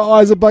 god, my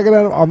eyes are bugging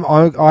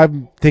out.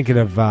 I'm thinking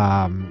of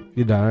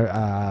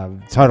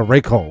Total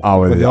Recall.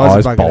 Oh, with the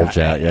eyes bulge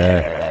out.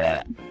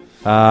 Yeah.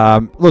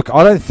 Look,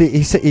 I don't think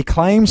he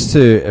claims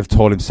to have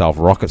taught himself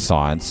rocket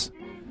science,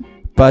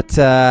 but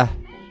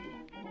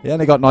he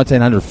only got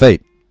 1,900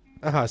 feet.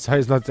 So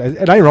he's not.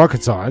 It ain't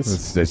rocket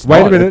science. It's Wait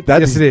not, a minute.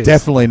 That Yes, is it is.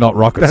 definitely not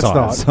rocket That's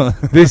science. not.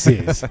 This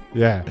is.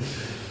 Yeah.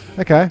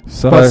 Okay.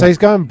 So- So he's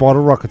going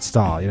bottle rocket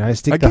style.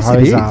 Stick I the guess it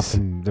hose is. up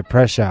and the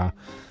pressure.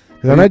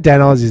 'Cause I know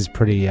Dan Oz is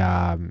pretty Big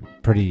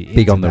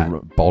into on the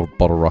that.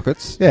 bottle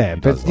rockets. Yeah, He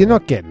but does you're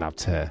like not getting up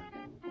to.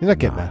 You're not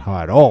getting that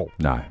high at all.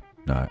 No.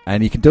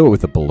 And you can do it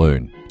with a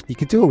balloon. You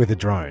could do it with a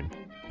drone.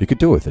 You could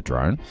do it with a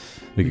drone.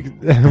 You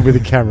could- with a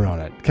camera on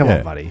it. Come Yeah.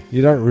 on, buddy.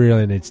 You don't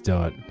really need to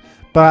do it.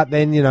 But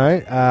then,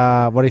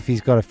 what if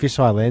he's got a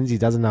fisheye lens? He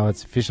doesn't know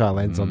it's a fisheye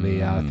lens on the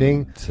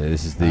thing. So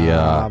this is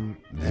And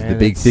the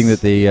big thing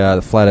that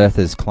the flat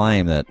earthers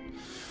claim, that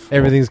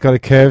everything's got a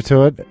curve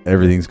to it.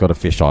 everything's got a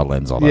fisheye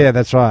lens on it. Yeah,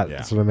 that's right. Yeah.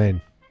 That's what I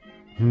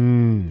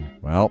mean.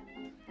 Well,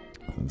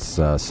 let's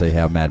see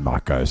how Mad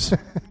Mike goes.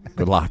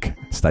 Good luck.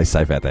 Stay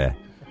safe out there.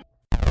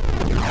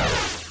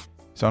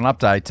 So an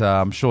update,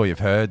 I'm sure you've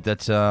heard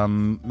that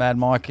Mad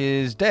Mike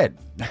is dead.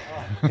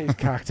 He's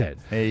cocked it.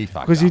 He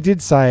fucked Because up. you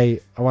did say,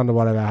 I wonder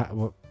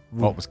whatever.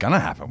 What was going to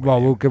happen with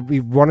Well, him. we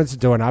wanted to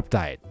do an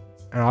update.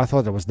 And I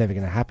thought it was never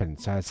going to happen.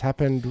 So it's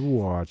happened.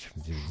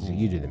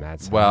 You do the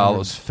maths. Well, it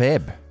was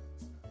Feb.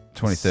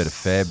 23rd of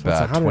Feb, So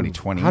it's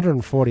 2020.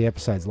 140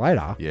 episodes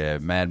later. Yeah,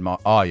 Mad Mike.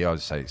 Oh, yeah, I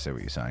was see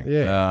what you're saying.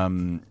 Yeah.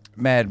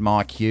 Mad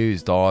Mike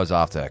Hughes dies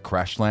after a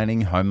crash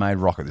landing homemade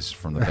rocket. This is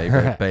from the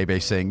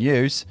BBC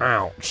News.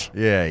 Ouch.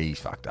 Yeah, he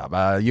fucked up.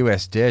 A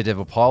US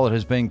Daredevil pilot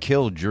has been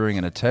killed during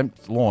an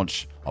attempt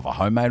launch of a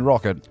homemade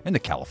rocket in the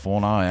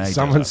California.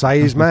 Someone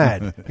say he's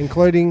mad,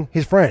 including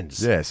his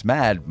friends. Yes,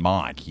 Mad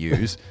Mike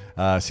Hughes,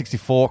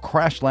 64,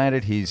 crash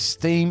landed his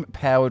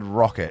steam-powered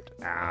rocket.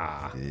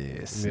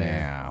 Yes, Yeah.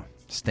 now,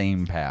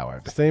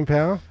 steam-powered. Steam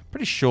power?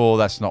 Pretty sure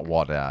that's not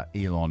what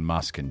Elon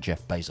Musk and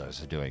Jeff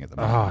Bezos are doing at the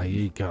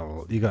moment.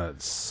 Oh, you got a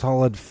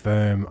solid,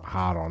 firm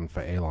hard on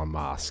for Elon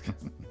Musk.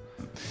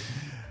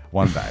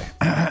 One day.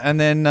 And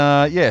then,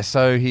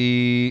 so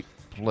he...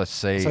 Let's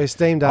see. So he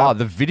steamed up.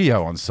 The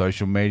video on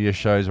social media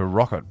shows a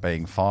rocket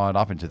being fired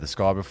up into the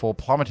sky before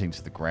plummeting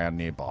to the ground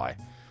nearby.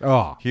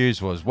 Oh,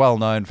 Hughes was well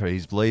known for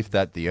his belief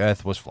that the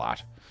Earth was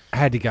flat.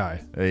 had to go.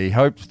 He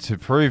hoped to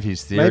prove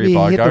his Maybe theory he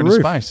by hit the going to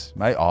roof. space.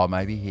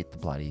 Maybe he hit the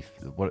bloody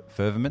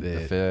firmament.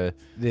 The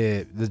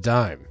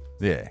dome.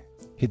 Yeah.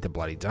 Hit the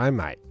bloody dome,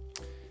 mate.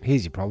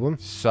 Here's your problem.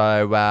 So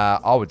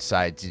I would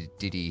say,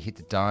 did he hit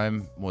the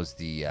dome? Was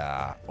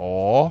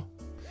or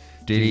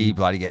did he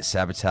bloody get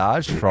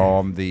sabotaged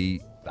from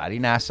the bloody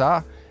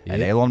NASA and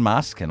Yeah. Elon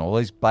Musk and all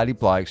these bloody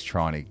blokes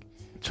trying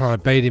Trying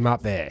to beat him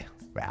up there. to?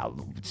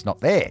 Well, it's not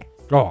there.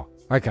 Oh,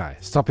 okay.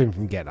 Stop him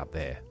from getting up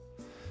there.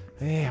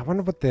 Yeah, I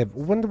wonder what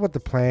the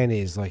plan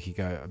is. Like you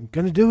go, I'm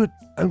gonna do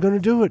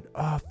it.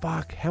 Oh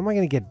fuck! How am I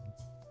gonna get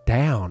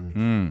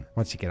down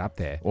once you get up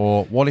there?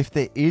 Or what if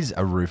there is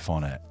a roof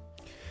on it?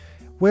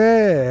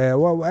 Where?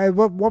 At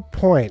what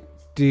point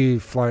do you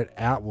float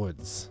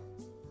outwards?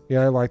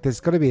 Like there's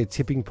got to be a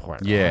tipping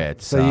point. Yeah, right?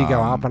 it's, so you go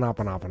up and up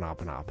and up and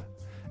up and up,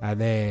 and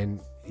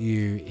then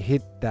you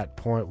hit that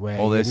point where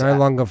Well, you're there's no a-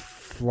 longer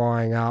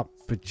flying up,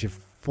 but you're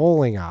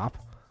falling up.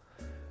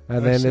 And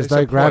It's- then there's it's a no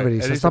point. gravity,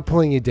 It so is it's not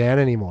pulling you down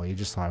anymore. You're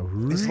just like,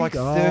 It's like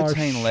oh,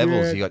 13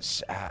 levels. shit. You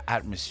got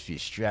atmosphere,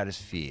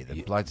 stratosphere,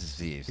 the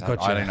bloodsphere.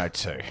 got I your- don't know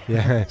too.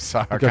 Yeah, So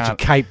I you got your can't.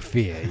 Cape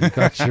Fear. You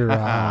got your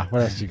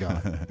what else you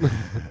got?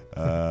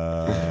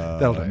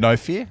 That'll do. No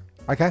fear.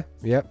 Okay.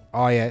 Yep.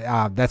 Oh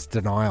yeah. That's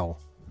denial.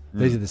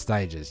 These are the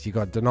stages. You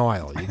got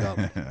denial. You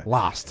got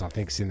lust. I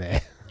think's in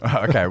there.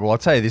 Okay, well, I'll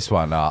tell you this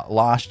one.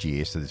 Last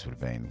year, so this would have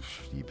been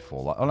the year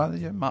before.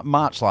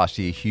 March last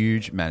year,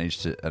 Hughes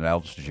managed an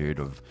altitude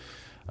of,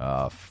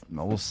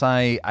 we'll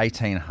say,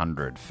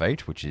 1,800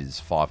 feet, which is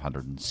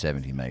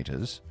 570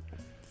 metres,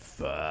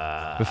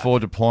 before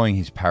deploying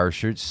his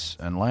parachutes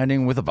and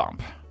landing with a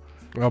bump.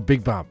 Oh,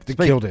 big bump. They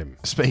killed him.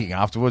 Speaking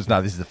afterwards,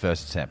 no, this is the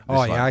first attempt.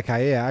 Oh yeah.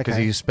 Okay. Yeah. Because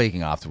Okay. he was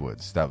speaking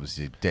afterwards. That was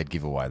the dead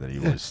giveaway that he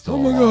was still Oh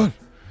my alive.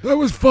 god, that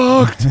was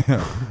fucked.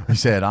 He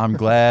said, I'm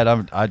glad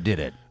I did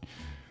it.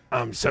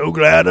 I'm so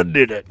glad I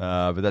did it.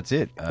 But that's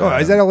it. Oh,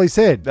 is that all he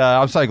said?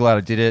 I'm so glad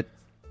I did it.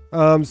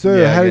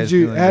 Sir, Yeah, I how guess did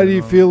you feeling how do good.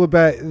 you feel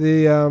about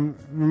the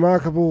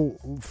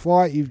remarkable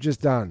flight you've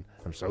just done?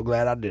 I'm so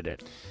glad I did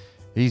it.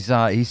 He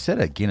set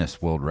a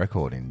Guinness World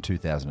Record in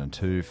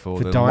 2002 for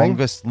For the dying?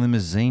 longest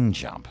limousine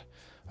jump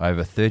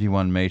over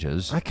 31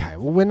 metres. Okay,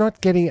 well, we're not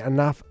getting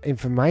enough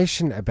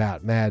information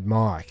about Mad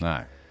Mike.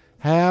 No.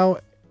 How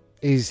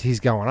is he's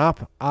going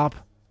up,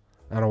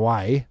 and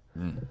away?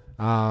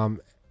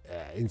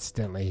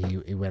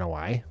 Incidentally, he went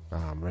away.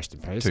 Rest in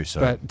peace. Too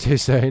soon. Too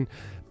soon.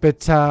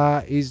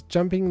 But he's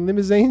jumping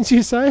limousines,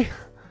 you say?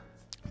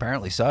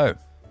 Apparently so.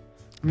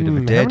 Bit of a How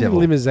many daredevil.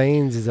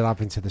 limousines is it up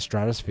into the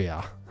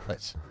stratosphere?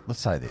 Let's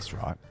say this,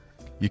 right?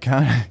 You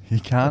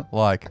can't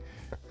like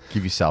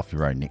give yourself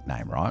your own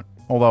nickname, right?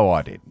 Although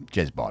I did,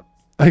 Jezbot.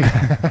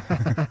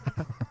 Fair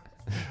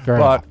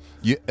But enough.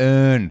 you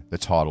earn the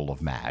title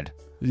of Mad,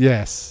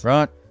 Yes.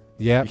 right?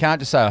 Yep. You can't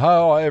just say,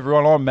 "Oh,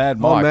 everyone, I'm Mad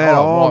Mike." Mad,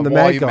 oh, I'm the why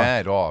mad are you guy.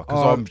 mad? Oh,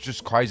 because Oh. I'm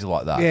just crazy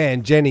like that. Yeah,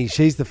 and Jenny,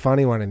 she's the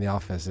funny one in the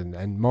office,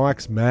 and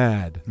Mike's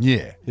mad.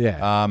 Yeah.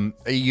 Yeah.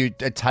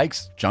 It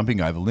takes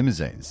jumping over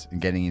limousines and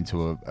getting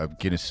into a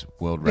Guinness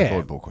World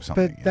Record book or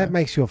something. But that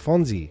makes you a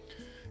Fonzie.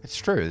 it's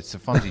true. It's a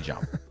Fonzie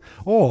jump.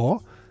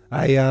 Or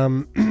a,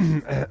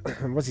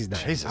 what's his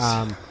name? Jesus.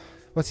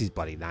 What's his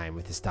bloody name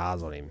with the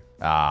stars on him?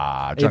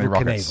 Johnny Evel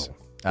Rockets.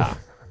 Knievel.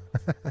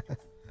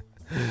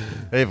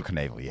 Evel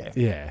Knievel, yeah.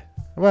 Yeah.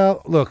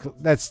 Well, look,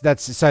 that's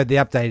so the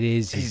update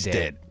is He's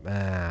dead.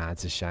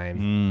 It's a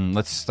shame.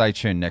 Let's stay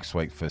tuned next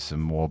week for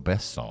some more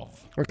best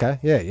of. Okay,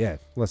 yeah,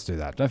 let's do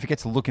that. Don't forget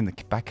to look in the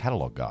back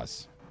catalogue,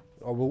 guys.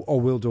 Or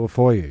we'll do it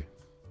for you,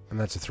 and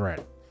that's a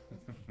threat.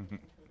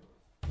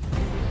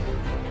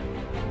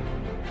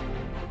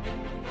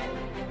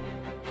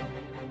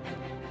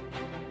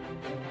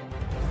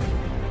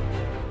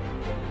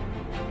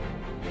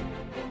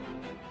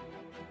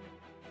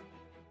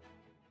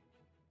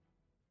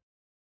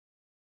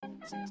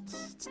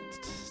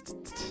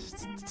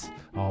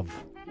 Of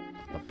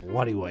the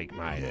bloody week,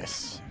 mate.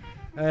 Yes.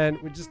 And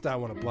we just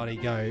don't want to bloody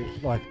go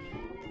like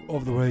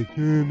of the week.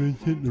 Oh, I've been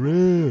sitting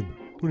around.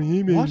 What have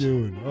you been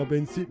doing? I've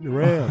been sitting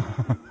around.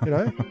 You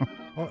know,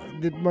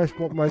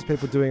 what most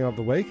people are doing of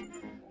the week.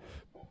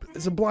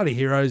 There's some bloody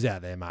heroes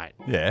out there, mate.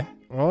 Yeah.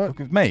 All right. Look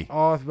at me.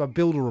 Oh, I'm a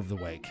builder of the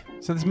week,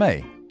 So there's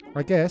me.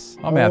 I guess.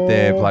 I'm out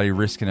there Or- bloody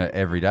risking it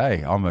every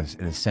day. I'm an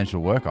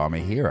essential worker. I'm a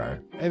hero.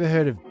 Ever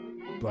heard of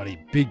bloody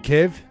Big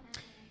Kev?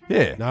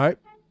 Yeah. No,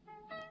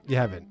 you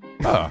haven't.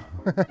 Oh.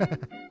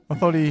 I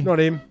thought he Not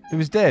him.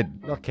 was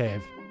dead. Not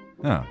Kev.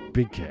 Oh.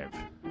 Big Kev.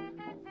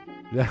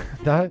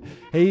 No,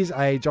 he's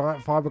a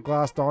giant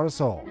fiberglass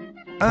dinosaur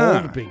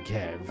called Big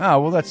Kev.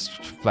 Oh, well, that's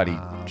bloody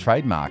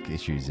trademark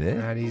issues there.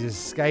 And he's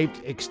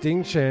escaped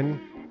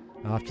extinction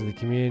after the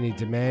community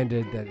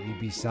demanded that he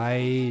be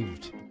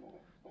saved.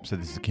 So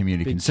this is a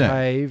community Big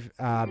concern.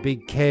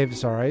 Big Kev,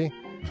 sorry,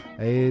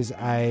 is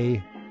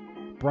a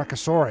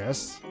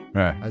Brachiosaurus,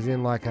 Right. as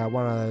in like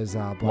one of those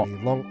bloody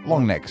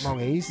Long necks.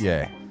 longies.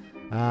 Yeah.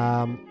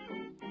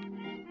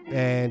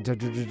 And to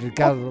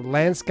gather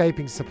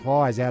landscaping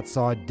supplies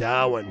outside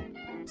Darwin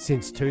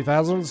since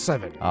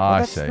 2007. I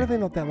that's see. really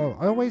not that long.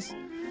 I always,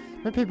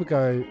 when people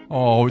go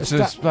Oh, it's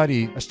just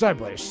bloody...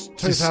 established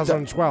It's a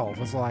 2012,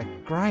 it's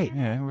like, great.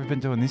 Yeah, we've been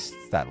doing this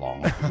that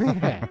long.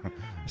 Yeah.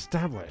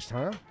 Established,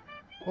 huh?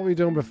 What were you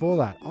doing before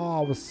that?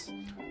 Oh, I was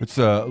It's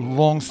a I was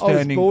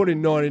long-standing... born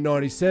in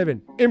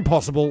 1997.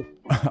 Impossible.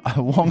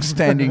 a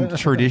long-standing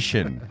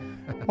tradition.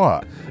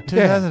 What?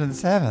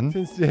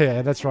 2007?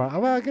 Yeah, that's right.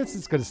 Well, I guess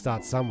it's got to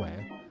start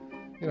somewhere.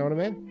 You know what I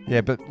mean?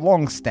 Yeah, but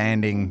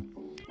long-standing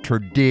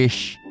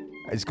tradition.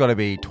 It's got to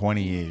be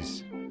 20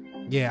 years.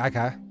 Yeah,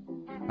 okay.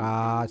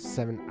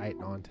 7, 8,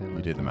 9, 10, 11,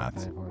 You do the 12,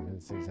 maths. 13, 14, 15,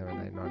 16,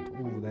 17, 18, 19.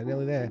 Ooh, they're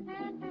nearly there.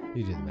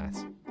 You do the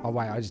maths. Oh,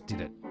 wait, I just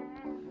did it.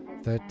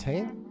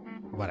 13?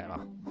 Whatever.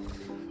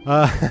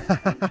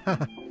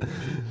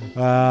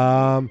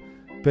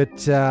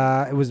 But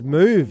it was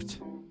moved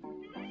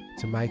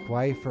to make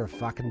way for a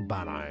fucking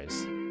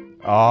bunnos.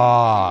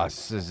 Oh,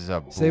 this is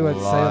a See what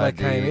they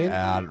came bloody in?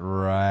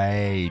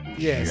 outrage.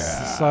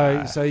 Yes.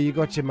 So you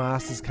got your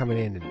masters coming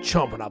in and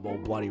chomping up all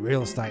bloody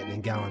real estate and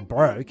then going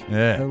broke.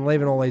 Yeah. And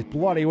leaving all these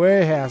bloody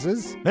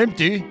warehouses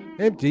Empty.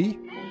 empty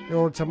in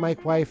order to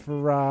make way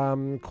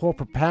for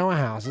corporate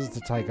powerhouses to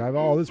take over.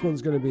 Oh, this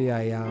one's going to be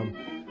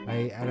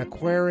an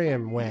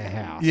aquarium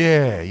warehouse.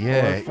 Yeah, Or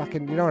yeah. a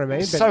fucking, you know what I mean?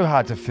 It's so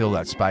hard to fill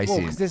that space Well,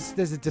 in. because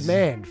there's a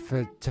demand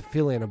to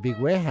fill in a big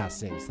warehouse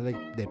thing, so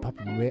they're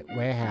popping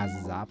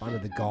warehouses up under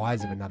the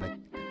guise of another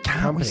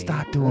Can't we company,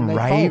 start and doing they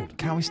rave? fold.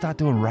 Can't we start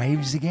doing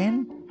raves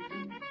again?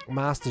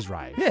 Masters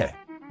rave. Yeah.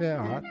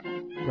 Yeah, all right,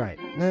 great.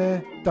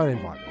 Nah, don't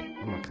invite me.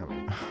 I'm not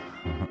coming.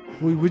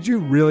 Would you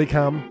really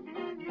come?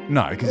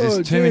 No, because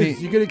there's too many.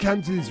 You're gonna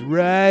come to this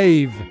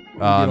rave.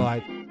 You're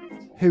like,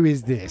 who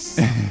is this?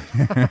 It's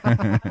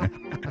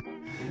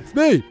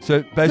me. So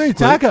It's me, basically,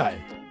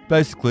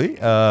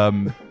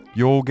 Taco.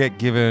 you all get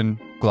given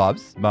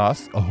gloves,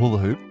 masks, a hula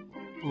hoop,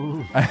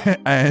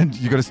 and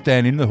you got to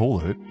stand in the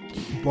hula hoop,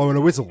 Blowing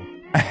a whistle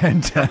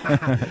and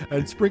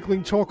and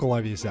sprinkling chalk all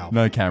over yourself.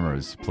 no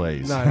cameras,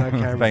 please. No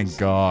cameras. Thank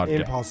God.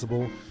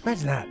 Impossible.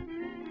 Imagine that.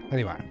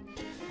 Anyway,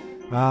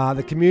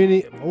 the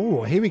community.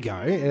 Oh, here we go.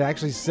 It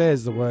actually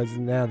says the words.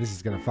 Now this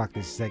is going to fuck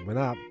this segment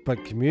up.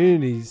 But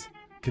communities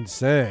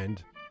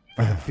concerned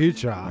for the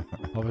future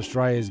of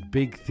Australia's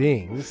big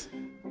things,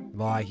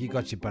 Like, you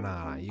got your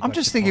banana. I'm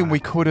just thinking we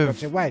could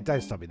have Wait,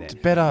 don't stop me there.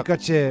 better You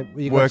got your...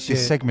 You work got your,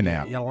 this segment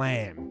out. Your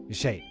lamb, your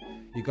sheep.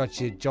 You got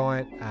your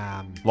giant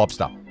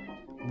Lobster.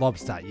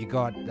 lobster. You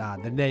got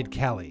the Ned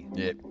Kelly.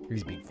 Yep.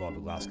 He's a big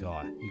fiberglass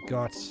guy. You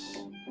got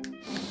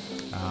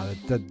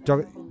the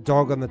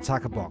dog on the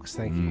tucker box.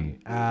 Thank you.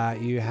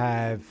 You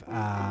have...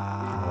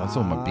 that's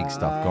all my big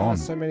stuff gone.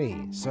 So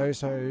many. So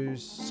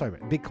many.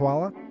 Big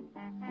koala.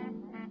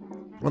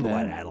 On the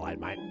way to Adelaide,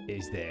 mate.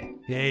 He's there.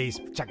 Yeah, he's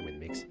chucking him in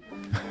the mix.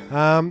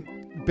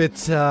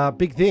 But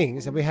big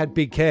things. And we had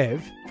Big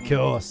Kev, of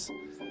course.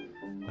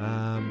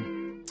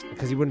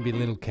 Because he wouldn't be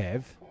Little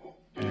Kev.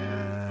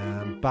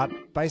 But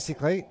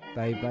basically,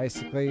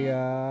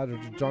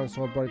 giant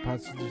sword body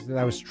parts,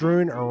 they were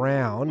strewn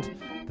around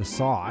the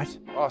site.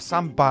 Oh,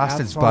 some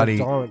bastards, outside buddy.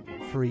 Diamond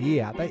for a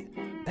year.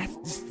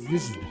 This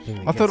is the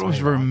thing that I thought gets it was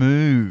me, right?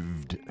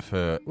 removed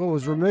for Well, it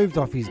was removed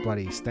off his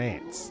bloody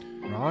stance,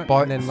 right?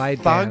 by and then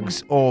laid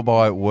thugs or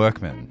by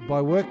workmen. down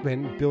by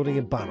workmen building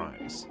a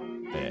Bunno's,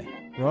 Yeah.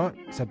 right?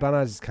 So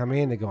Bunno's has come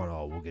in, they're going,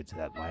 oh, we'll get to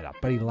that later.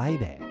 But he lay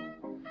there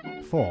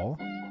for,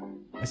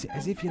 as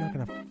if you're not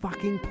going to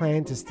fucking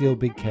plan to steal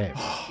Big Kev.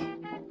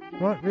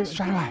 Right?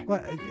 Straight away.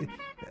 Like,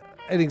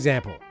 an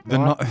example. The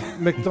right?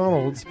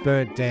 McDonald's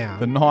burnt down.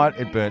 The night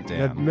it burnt The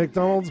down.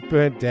 McDonald's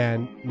burnt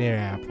down near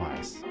our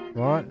place,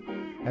 right?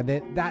 And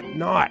then that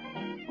night,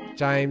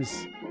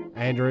 James,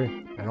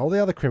 Andrew, and all the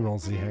other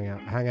criminals he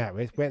hung out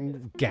with went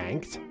and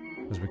ganked,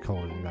 as we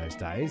called it in those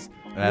days,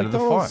 Out of the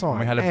McDonald's fight. sign,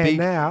 We had a and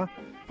big...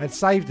 and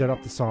saved it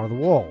off the side of the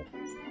wall.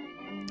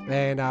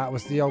 And it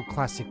was the old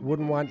classic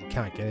wooden one. You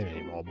can't get them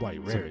anymore. Bloody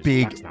It's rare a as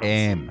big duck's nuts.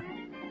 M.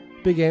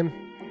 Big M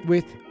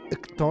with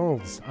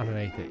McDonald's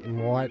underneath it in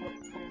white,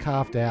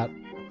 carved out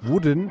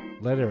wooden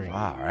lettering.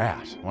 Far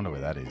out. Wonder where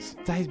that is.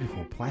 Days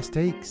before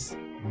plastics.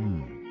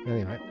 Hmm.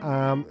 Anyway,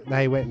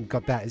 they went and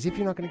got that. As if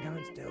you're not going to go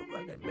and steal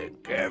fucking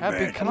Big Kev. How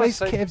big At can I least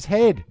see? Kev's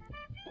head.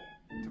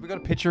 Have we got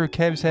a picture of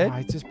Kev's head?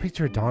 Oh, just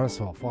picture a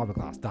dinosaur,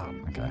 fiberglass,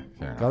 done. Okay,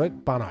 fair enough. Got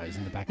it? Bunno's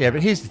in the back. Yeah,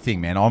 but here's the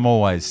thing, man. I'm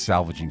always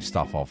salvaging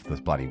stuff off the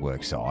bloody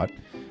work site.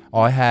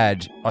 I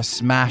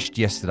smashed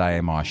yesterday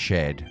in my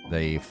shed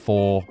the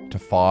 4 to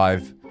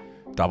 5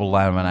 double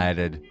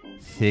laminated,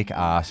 thick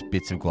ass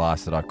bits of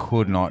glass that I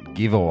could not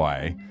give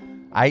away.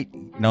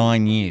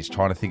 8-9 years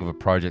trying to think of a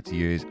project to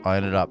use. I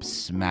ended up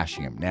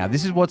smashing them. Now,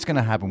 this is what's going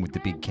to happen with the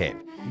Big Kev.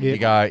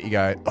 Yep. You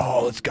go,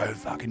 oh, let's go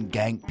fucking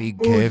gank Big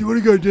Kev. want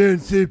to go down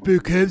and see if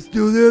Big Kev's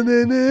still down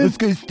there, man? Let's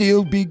go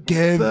steal Big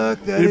Kev.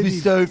 Fuck that. It'll be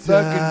so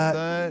fucking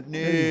tight.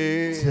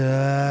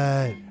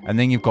 funny. And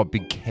then you've got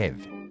Big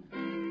Kev.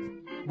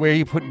 Where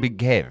you put Big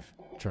Kev?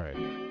 True.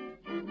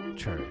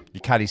 You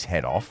cut his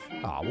head off.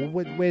 Oh, well,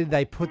 where did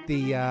they put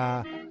the...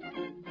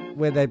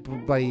 where they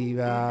put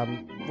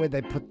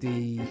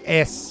the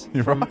S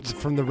You're from, right.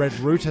 from the Red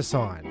Rooster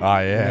sign. Oh,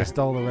 When yeah. they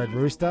stole the Red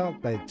Rooster,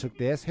 they took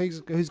the S. Who's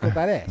got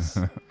that S?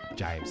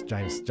 James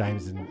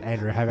and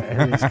Andrew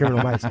have these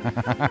criminal mates.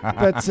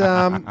 But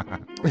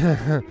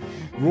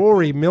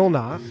Rory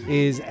Milner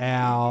is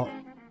our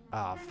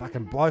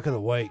fucking bloke of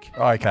the week,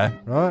 Oh, okay.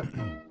 right?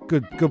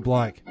 Good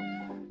bloke.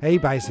 He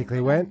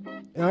basically went,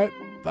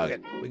 fuck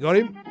it, we got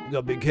him. We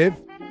got Big Kev.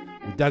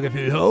 We dug a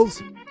few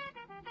holes,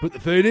 put the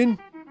food in,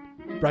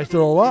 braced it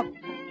all up,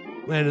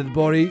 landed the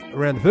body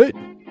around the feet,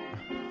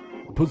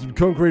 put some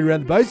concrete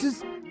around the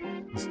bases,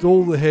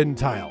 installed the head and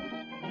tail.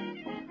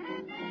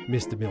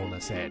 Mr. Milner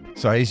said.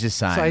 So he's just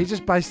saying. So he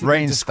just basically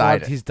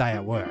reinstate described it. his day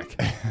at work.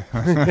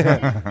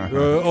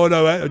 Oh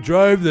no, I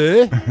drove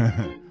there.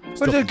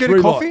 Did he get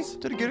a coffee?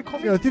 Did he get a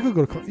coffee? Yeah, I think I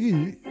got a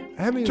coffee.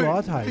 How many I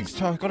lattes? think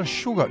so. I got a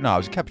sugar. No, it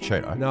was a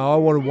cappuccino. No, I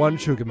wanted one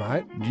sugar,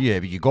 mate. Yeah,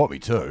 but you got me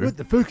too. What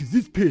the fuck is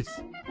this piss?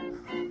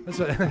 That's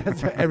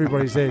what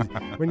everybody says.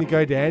 When you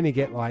go down, you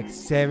get like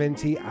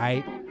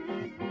 78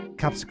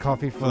 cups of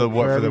coffee for the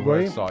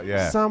everybody. work site,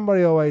 yeah.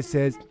 Somebody always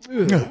says,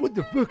 "Ugh, what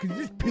the fuck is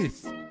this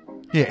piss?"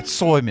 Yeah, it's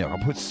soy milk.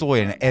 I put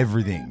soy in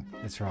everything.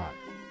 That's right.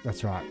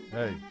 That's right.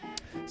 Hey.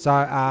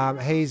 So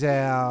he's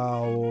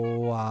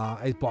our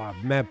he's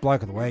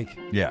bloke of the week.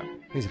 Yeah.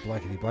 He's a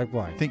blokey bloke.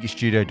 I think your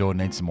studio door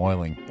needs some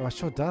oiling. Oh, it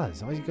sure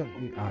does. Oh,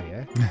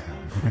 yeah.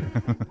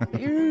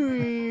 Yeah,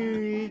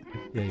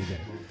 you do.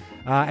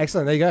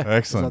 Excellent. There you go.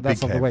 Excellent.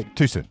 That's Big of the Kev. week.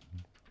 Too soon.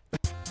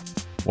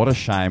 What a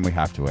shame we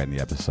have to end the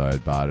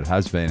episode, but it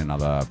has been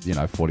another,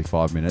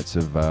 45 minutes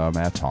of our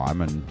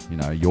time and,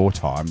 your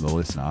time, the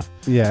listener.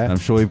 Yeah. And I'm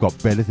sure you've got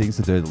better things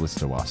to do to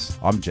listen to us.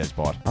 I'm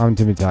Jezbot. I'm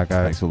Timmy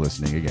Taco. Thanks for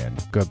listening again.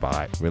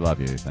 Goodbye. We love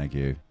you. Thank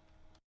you.